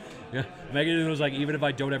 Yeah. Megan was like, even if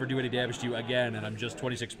I don't ever do any damage to you again, and I'm just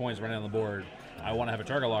 26 points running on the board, I want to have a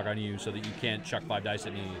target lock on you so that you can't chuck 5 dice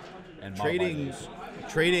at me and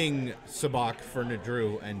Trading Sabak for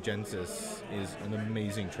Nadru and Gensis is an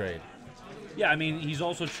amazing trade. Yeah, I mean, he's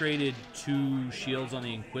also traded 2 shields on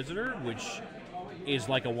the Inquisitor, which is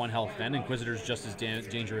like a 1 health fend. Inquisitor's just as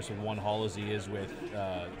dangerous with 1 hull as he is with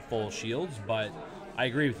full shields, but I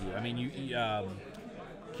agree with you. I mean,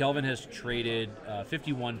 Kelvin has traded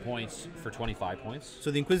 51 points for 25 points. So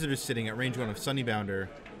the Inquisitor's sitting at range 1 of Sunnybounder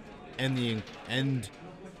and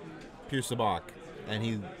Pierce Sabak, and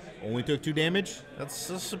he only took 2 damage.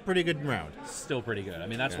 That's a pretty good round. Still pretty good. I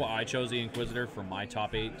mean, that's why I chose the Inquisitor for my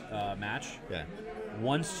top 8 match. Yeah.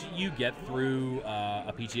 Once you get through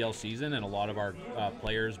a PTL season, and a lot of our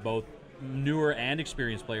players, both newer and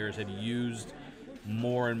experienced players, have used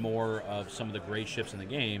more and more of some of the great ships in the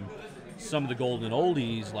game, some of the golden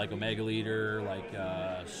oldies like Omega Leader, like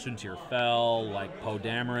Suntir Fel, like Poe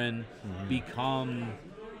Dameron, become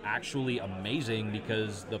actually amazing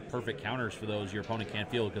because the perfect counters for those your opponent can't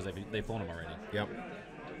field because they've flown them already. Yep.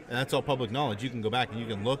 And that's all public knowledge. You can go back and you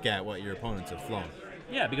can look at what your opponents have flown.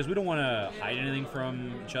 Yeah, because we don't want to hide anything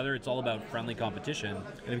from each other. It's all about friendly competition.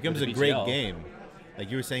 And it becomes a great game. Like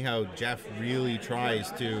you were saying how Jeff really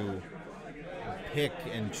tries to pick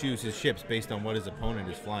and choose his ships based on what his opponent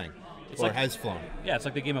is flying has flown. Yeah, it's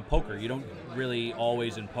like the game of poker. You don't really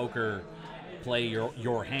always in poker play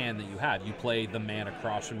your hand that you have. You play the man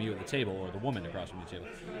across from you at the table or the woman across from you at the table.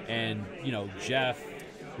 And, you know, Jeff...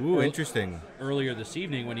 Ooh, interesting. Earlier this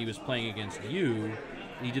evening when he was playing against you,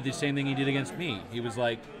 he did the same thing he did against me. He was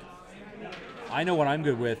like, I know what I'm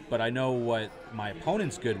good with, but I know what my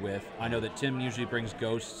opponent's good with. I know that Tim usually brings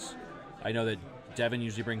ghosts. I know that Devon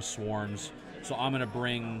usually brings swarms. So I'm going to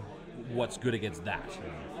bring what's good against that.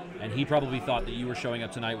 And he probably thought that you were showing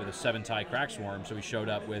up tonight with a 7-tie crack swarm, so he showed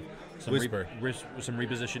up with some some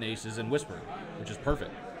reposition aces and Whisper, which is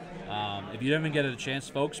perfect. If you didn't get a chance,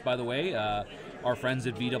 folks, by the way, our friends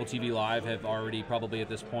at VWTV Live have already probably at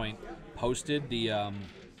this point posted the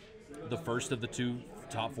first of the 2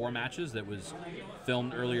 top 4 matches that was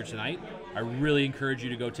filmed earlier tonight. I really encourage you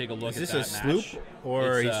to go take a look at that match. Is this a sloop,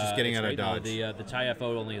 or he's just getting out of dodge? No, the TIE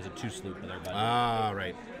FO only has a 2 sloop there, buddy. Ah,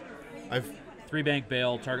 right. 3-bank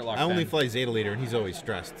bail, target lock. I only fly Zeta Leader, and he's always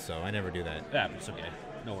stressed, so I never do that. Yeah, it's okay.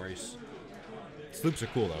 No worries. Sloops are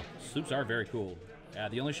cool, though. Sloops are very cool.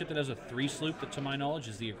 The only ship that has a 3 sloop, that, to my knowledge,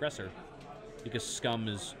 is the Aggressor, because Scum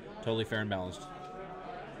is totally fair and balanced.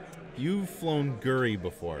 You've flown Guri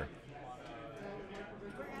before.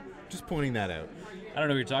 Just pointing that out. I don't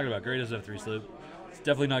know what you're talking about. Guri doesn't have 3 sloop. It's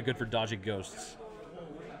definitely not good for dodging ghosts.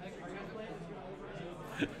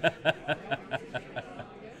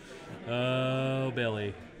 Oh,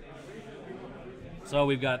 Billy. So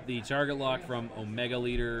we've got the target lock from Omega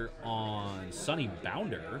Leader on Sunny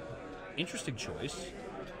Bounder. Interesting choice.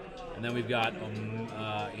 And then we've got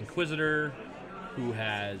Inquisitor, who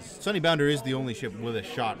has... Sunny Bounder is the only ship with a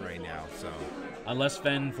shot right now, so... Unless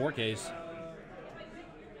Fen 4Ks.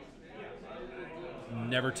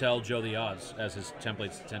 Never tell Joe the odds, as his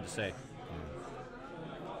templates tend to say.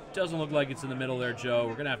 Doesn't look like it's in the middle there, Joe.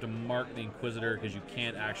 We're going to have to mark the Inquisitor because you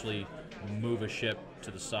can't actually move a ship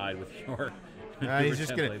to the side with your he's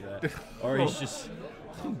just going to... Or he's just...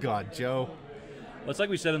 Oh, God, Joe. Well, it's like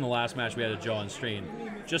we said in the last match we had a Joe on stream.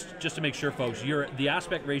 Just to make sure, folks, the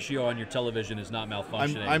aspect ratio on your television is not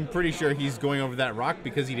malfunctioning. I'm pretty sure he's going over that rock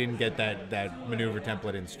because he didn't get that maneuver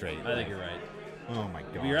template in straight. I think you're right. Oh, my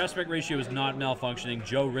God. If your aspect ratio is not malfunctioning,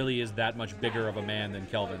 Joe really is that much bigger of a man than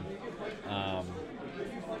Kelvin.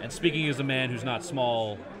 And speaking as a man who's not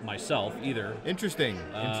small myself either. Interesting.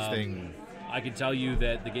 I can tell you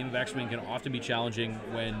that the game of X-Wing can often be challenging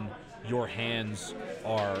when your hands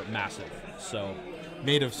are massive. So,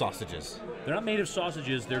 made of sausages. They're not made of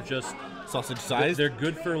sausages. They're just sausage sized. They're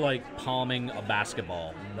good for like palming a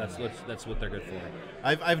basketball. That's what they're good for.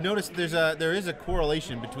 I've noticed there is a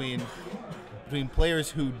correlation between players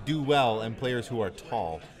who do well and players who are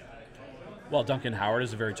tall. Well, Duncan Howard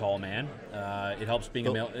is a very tall man. It helps being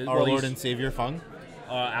a male. Our Lord and Savior Fung.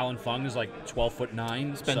 Alan Fung is like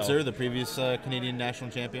 12'9". Spencer, the previous Canadian national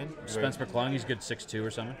champion. Spence McClung, he's good 6'2"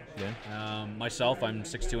 or something. Yeah. Myself, I'm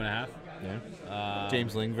 6'2.5". Yeah.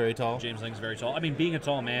 James Ling, very tall. James Ling's very tall. I mean, being a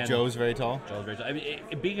tall man. Joe's very tall. I mean,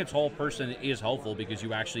 being a tall person is helpful because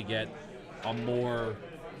you actually get a more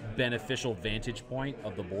beneficial vantage point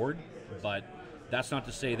of the board. But that's not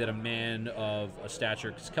to say that a man of a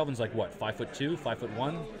stature, because Kelvin's like what, 5'2",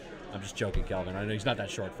 5'1"? I'm just joking, Kelvin. I know he's not that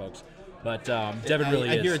short, folks. But Devon really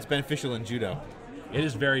is. I hear it's beneficial in judo. It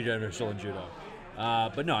is very beneficial in judo.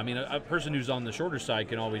 But no, I mean, a person who's on the shorter side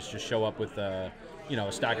can always just show up with, a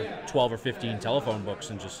stack of 12 or 15 telephone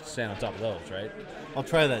books and just stand on top of those, right? I'll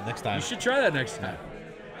try that next time. You should try that next time.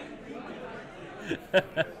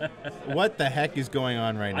 What the heck is going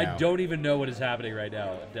on right now? I don't even know what is happening right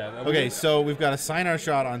now. Okay, so we've got a sign our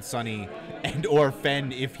shot on Sunny and or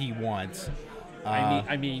Fenn if he wants.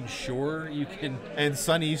 I mean, sure, you can. And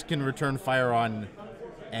Sunny's can return fire on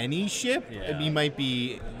any ship. Yeah. And he might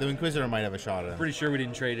be, the Inquisitor might have a shot at him. Pretty sure we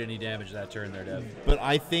didn't trade any damage that turn there, Dev. But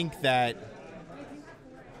I think that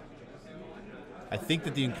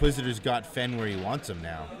the Inquisitor's got Fenn where he wants him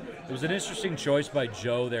now. It was an interesting choice by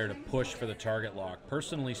Joe there to push for the target lock.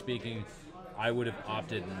 Personally speaking, I would have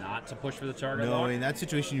opted not to push for the target lock. No, in that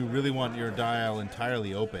situation, you really want your dial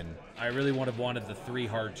entirely open. I really would have wanted the 3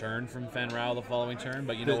 hard turn from Fenn Rao the following turn,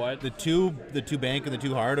 but you know what? The two bank and the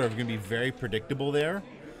 2 hard are going to be very predictable there.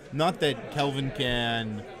 Not that Kelvin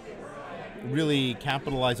can really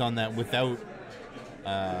capitalize on that without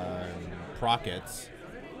prockets,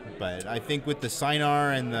 but I think with the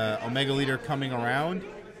Sinar and the Omega Leader coming around,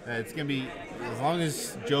 it's going to be, as long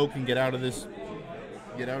as Joe can get out of this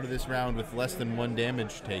round with less than 1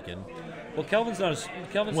 damage taken. Well, Kelvin's not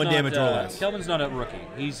a rookie.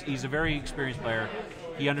 He's a very experienced player.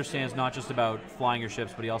 He understands not just about flying your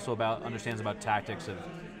ships, but he also understands about tactics of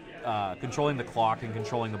controlling the clock and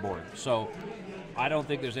controlling the board. So I don't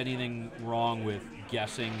think there's anything wrong with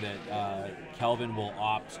guessing that Kelvin will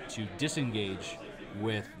opt to disengage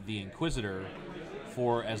with the Inquisitor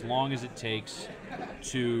for as long as it takes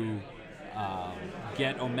to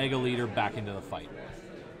get Omega Leader back into the fight.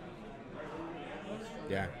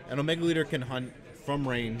 Yeah, and Omega Leader can hunt from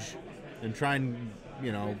range and try and,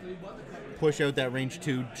 push out that range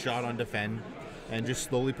 2 shot on Fenn and just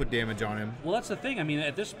slowly put damage on him. Well, that's the thing. I mean,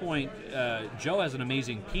 at this point, Joe has an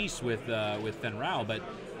amazing piece with Fenn Rao, but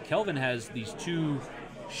Kelvin has these 2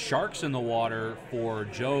 sharks in the water for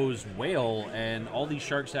Joe's whale, and all these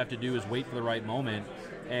sharks have to do is wait for the right moment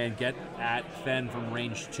and get at Fenn from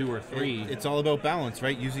range 2 or 3. It's all about balance,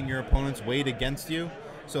 right? Using your opponent's weight against you.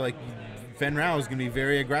 So, Fenn Rao is going to be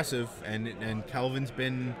very aggressive, and Kelvin's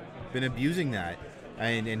been abusing that,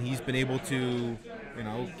 and he's been able to,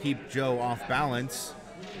 keep Joe off balance,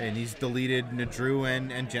 and he's deleted Nadru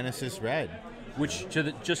and Genesis Red. Which,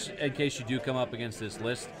 just in case you do come up against this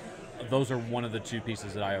list, those are one of the 2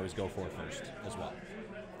 pieces that I always go for first as well,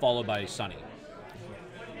 followed by Sunny.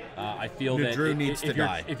 I feel Nadru that needs to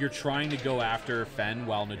die. If you're trying to go after Fenn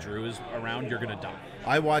while Nadru is around, you're going to die.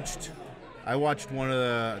 I watched one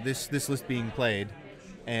of this list being played,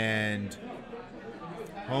 and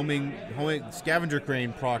homing Scavenger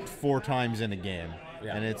Crane procced 4 times in a game.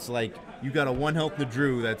 Yeah. And it's like you got a 1 health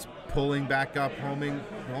Nadru that's pulling back up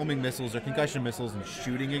homing missiles or concussion missiles and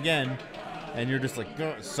shooting again. And you're just like,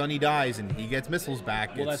 Sunny dies and he gets missiles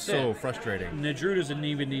back. Well, it's so frustrating. Nadru doesn't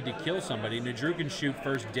even need to kill somebody. Nadru can shoot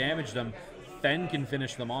first, damage them. Fenn can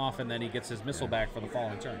finish them off, and then he gets his missile back for the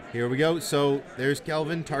following turn. Here we go. So there's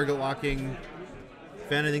Kelvin target locking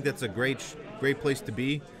Fenn. I think that's a great place to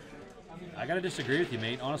be. I gotta disagree with you,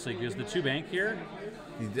 mate. Honestly, because the 2 bank here.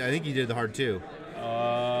 I think he did the hard 2.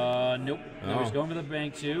 Nope. No, he's going for the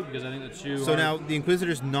bank 2 because I think the 2. So now the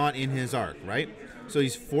Inquisitor's not in his arc, right? So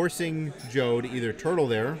he's forcing Joe to either turtle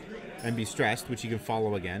there and be stressed, which he can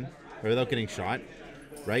follow again, or without getting shot,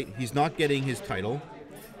 right? He's not getting his title.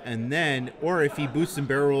 And then, or if he boosts and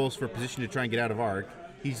barrel rolls for a position to try and get out of arc,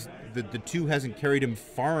 the 2 hasn't carried him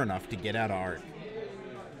far enough to get out of arc.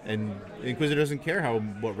 And the Inquisitor doesn't care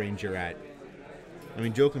what range you're at. I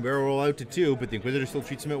mean, Joe can barrel roll out to 2, but the Inquisitor still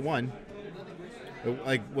treats him at 1.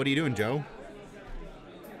 Like, what are you doing, Joe?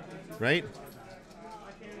 Right?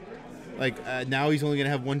 Now he's only going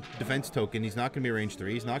to have 1 defense token. He's not going to be range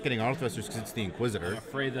 3. He's not getting auto thrusters because it's the Inquisitor. I'm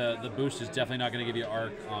afraid the boost is definitely not going to give you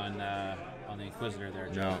arc on the Inquisitor there,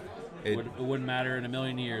 Joe. No. It wouldn't matter in a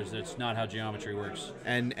million years. That's not how geometry works.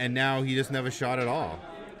 And now he doesn't have a shot at all.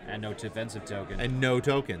 And no defensive token. And no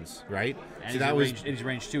tokens, right? And he's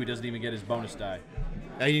range 2. He doesn't even get his bonus die.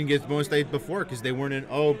 He didn't get his bonus die before because they weren't in.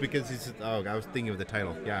 I was thinking of the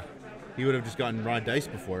title. Yeah. He would have just gotten raw dice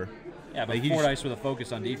before. Yeah, but 4 dice with a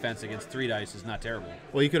focus on defense against 3 dice is not terrible.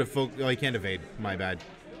 Well, he could have he can't evade. My bad.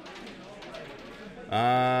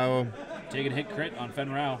 Taking a hit crit on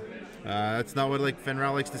Fenn Rao. That's not what Fenn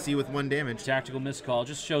Rao likes to see with 1 damage. Tactical miscall.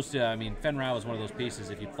 Just shows Fenn Rao is one of those pieces.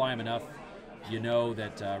 If you fly him enough, you know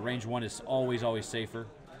that range 1 is always safer.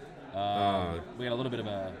 We got a little bit of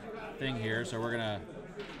a thing here, so we're going to...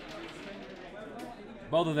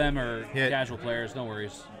 Both of them are casual players, no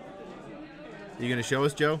worries. You going to show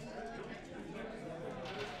us, Joe?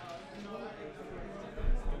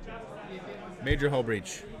 Major hull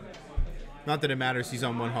breach. Not that it matters. He's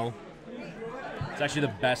on one hull. It's actually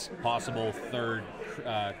the best possible third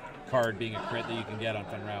card being a crit that you can get on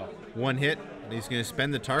Fenrau. One hit, and he's going to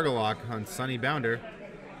spend the target lock on Sunny Bounder.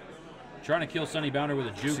 Trying to kill Sunny Bounder with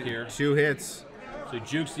a juke here. 2 hits. So he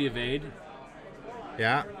jukes the evade.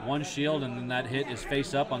 Yeah. 1 shield, and then that hit is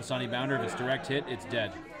face up on Sunny Bounder. If it's direct hit, it's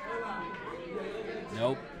dead.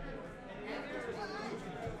 Nope.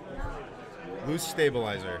 Loose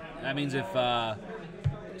stabilizer. That means if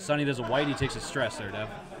Sunny does a white, he takes a stress there, Dev.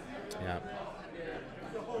 Yeah.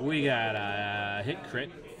 We got a hit crit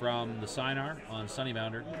from the Sinar on Sunny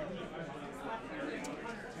Bounder.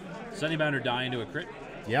 Sunny Bounder dying to a crit.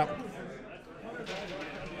 Yep.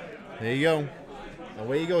 There you go.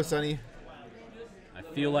 Away you go, Sunny. I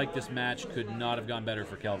feel like this match could not have gone better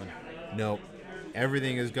for Kelvin. Nope.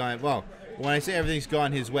 Everything has gone... Well, when I say everything's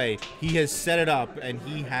gone his way, he has set it up, and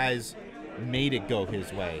he has made it go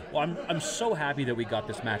his way. Well, I'm so happy that we got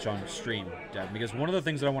this match on stream, Dev, because one of the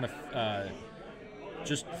things that I want to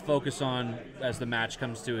just focus on as the match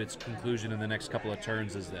comes to its conclusion in the next couple of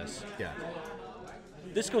turns is this. Yeah.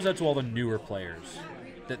 This goes out to all the newer players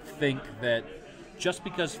that think that just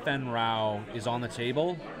because Fenrau is on the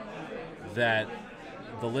table, that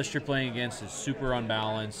the list you're playing against is super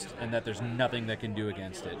unbalanced and that there's nothing that can do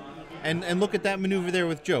against it. And look at that maneuver there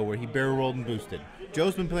with Joe, where he barrel rolled and boosted.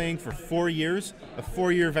 Joe's been playing for 4 years. A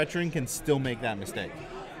 4-year veteran can still make that mistake.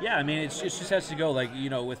 Yeah, I mean, it just has to go. Like, you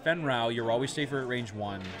know, with Fenrau, you're always safer at range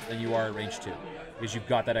 1 than you are at range 2 because you've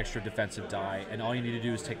got that extra defensive die, and all you need to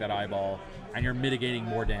do is take that eyeball, and you're mitigating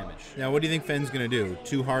more damage. Now, what do you think Fenn's going to do?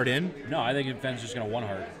 2 hard in? No, I think Fenn's just going to 1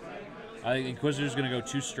 hard. I think Inquisitor's going to go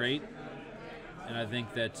 2 straight, and I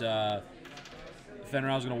think that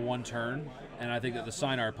Fenrau's going to 1 turn, and I think that the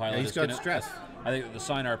Sinar pilot he's got stress. I think that the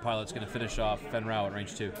Sinar pilot's going to finish off Fenrau at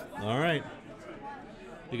range 2. All right.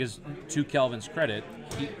 Because to Kelvin's credit,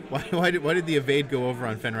 why did the evade go over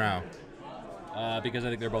on Fenrau? Because I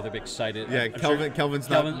think they're both a bit excited. Yeah, Kelvin's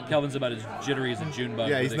about as jittery as a June bug.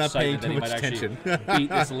 Yeah, he's not paying too much attention. Beat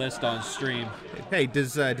this list on stream. Hey,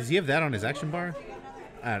 does he have that on his action bar?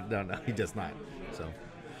 No, he does not. So,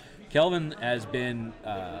 Kelvin has been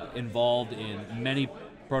involved in many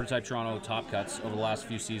Prototype Toronto top cuts over the last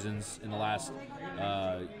few seasons. In the last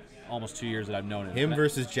almost 2 years that I've known him. Him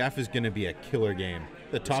versus Jeff is going to be a killer game.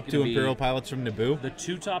 The top 2 Imperial pilots from Naboo. The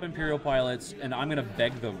 2 top Imperial pilots, and I'm going to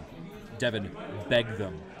beg them, Devon, beg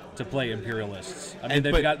them to play Imperialists. I mean,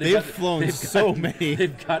 they've flown so many.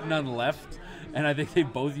 They've got none left, and I think they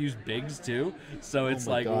both use bigs too. So it's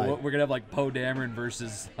like we're going to have like Poe Dameron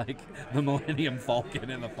versus like the Millennium Falcon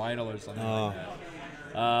in the final or something like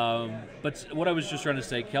that. But what I was just trying to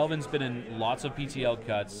say, Kelvin's been in lots of PTL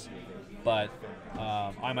cuts, but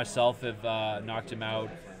I myself have knocked him out.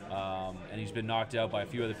 And he's been knocked out by a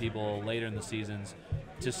few other people later in the seasons.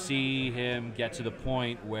 To see him get to the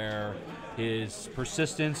point where his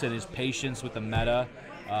persistence and his patience with the meta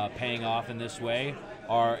paying off in this way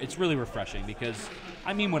it's really refreshing, because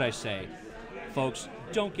I mean what I say. Folks,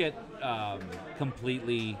 don't get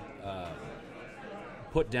completely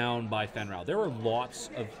put down by Fenrau. There are lots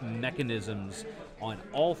of mechanisms on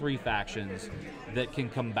all 3 factions that can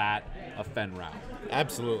combat a Fenrau.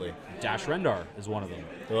 Absolutely. Dash Rendar is one of them.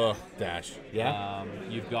 Ugh, Dash. Yeah.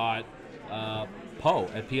 You've got Poe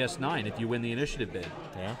at PS9 if you win the initiative bid.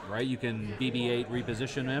 Yeah. Right? You can BB-8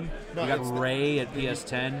 reposition him. No, you got Ray at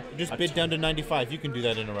PS10. Just bid down to 95. You can do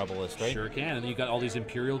that in a Rebel list, right? Sure can. And then you got all these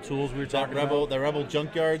Imperial tools we were talking about. The Rebel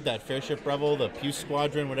Junkyard, that Fairship Rebel, the Pew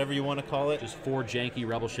Squadron, whatever you want to call it. Just 4 janky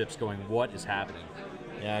Rebel ships going, what is happening?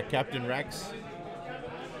 Yeah, Captain Rex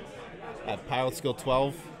at Pilot Skill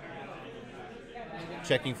 12.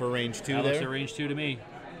 Checking for range 2 that there. Looks at range 2 to me.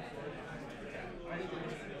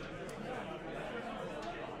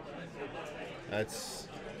 That's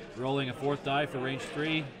rolling a 4th die for range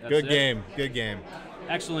 3. Good game. Good game.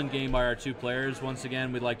 Excellent game by our 2 players. Once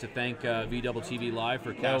again, we'd like to thank VTV Live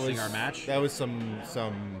for casting our match. That was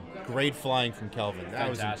some great flying from Kelvin. That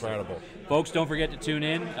was incredible. Folks, don't forget to tune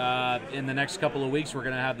in. In the next couple of weeks, we're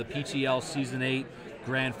going to have the PTL Season 8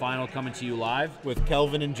 Grand Final coming to you live. With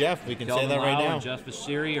Kelvin and Jeff. We can say that right now. And Jeff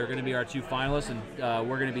Vasiri are going to be our 2 finalists, and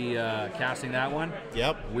we're going to be casting that one.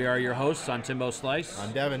 Yep. We are your hosts. I'm Timbo Slice.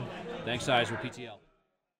 I'm Devon. Thanks, guys. We're PTL.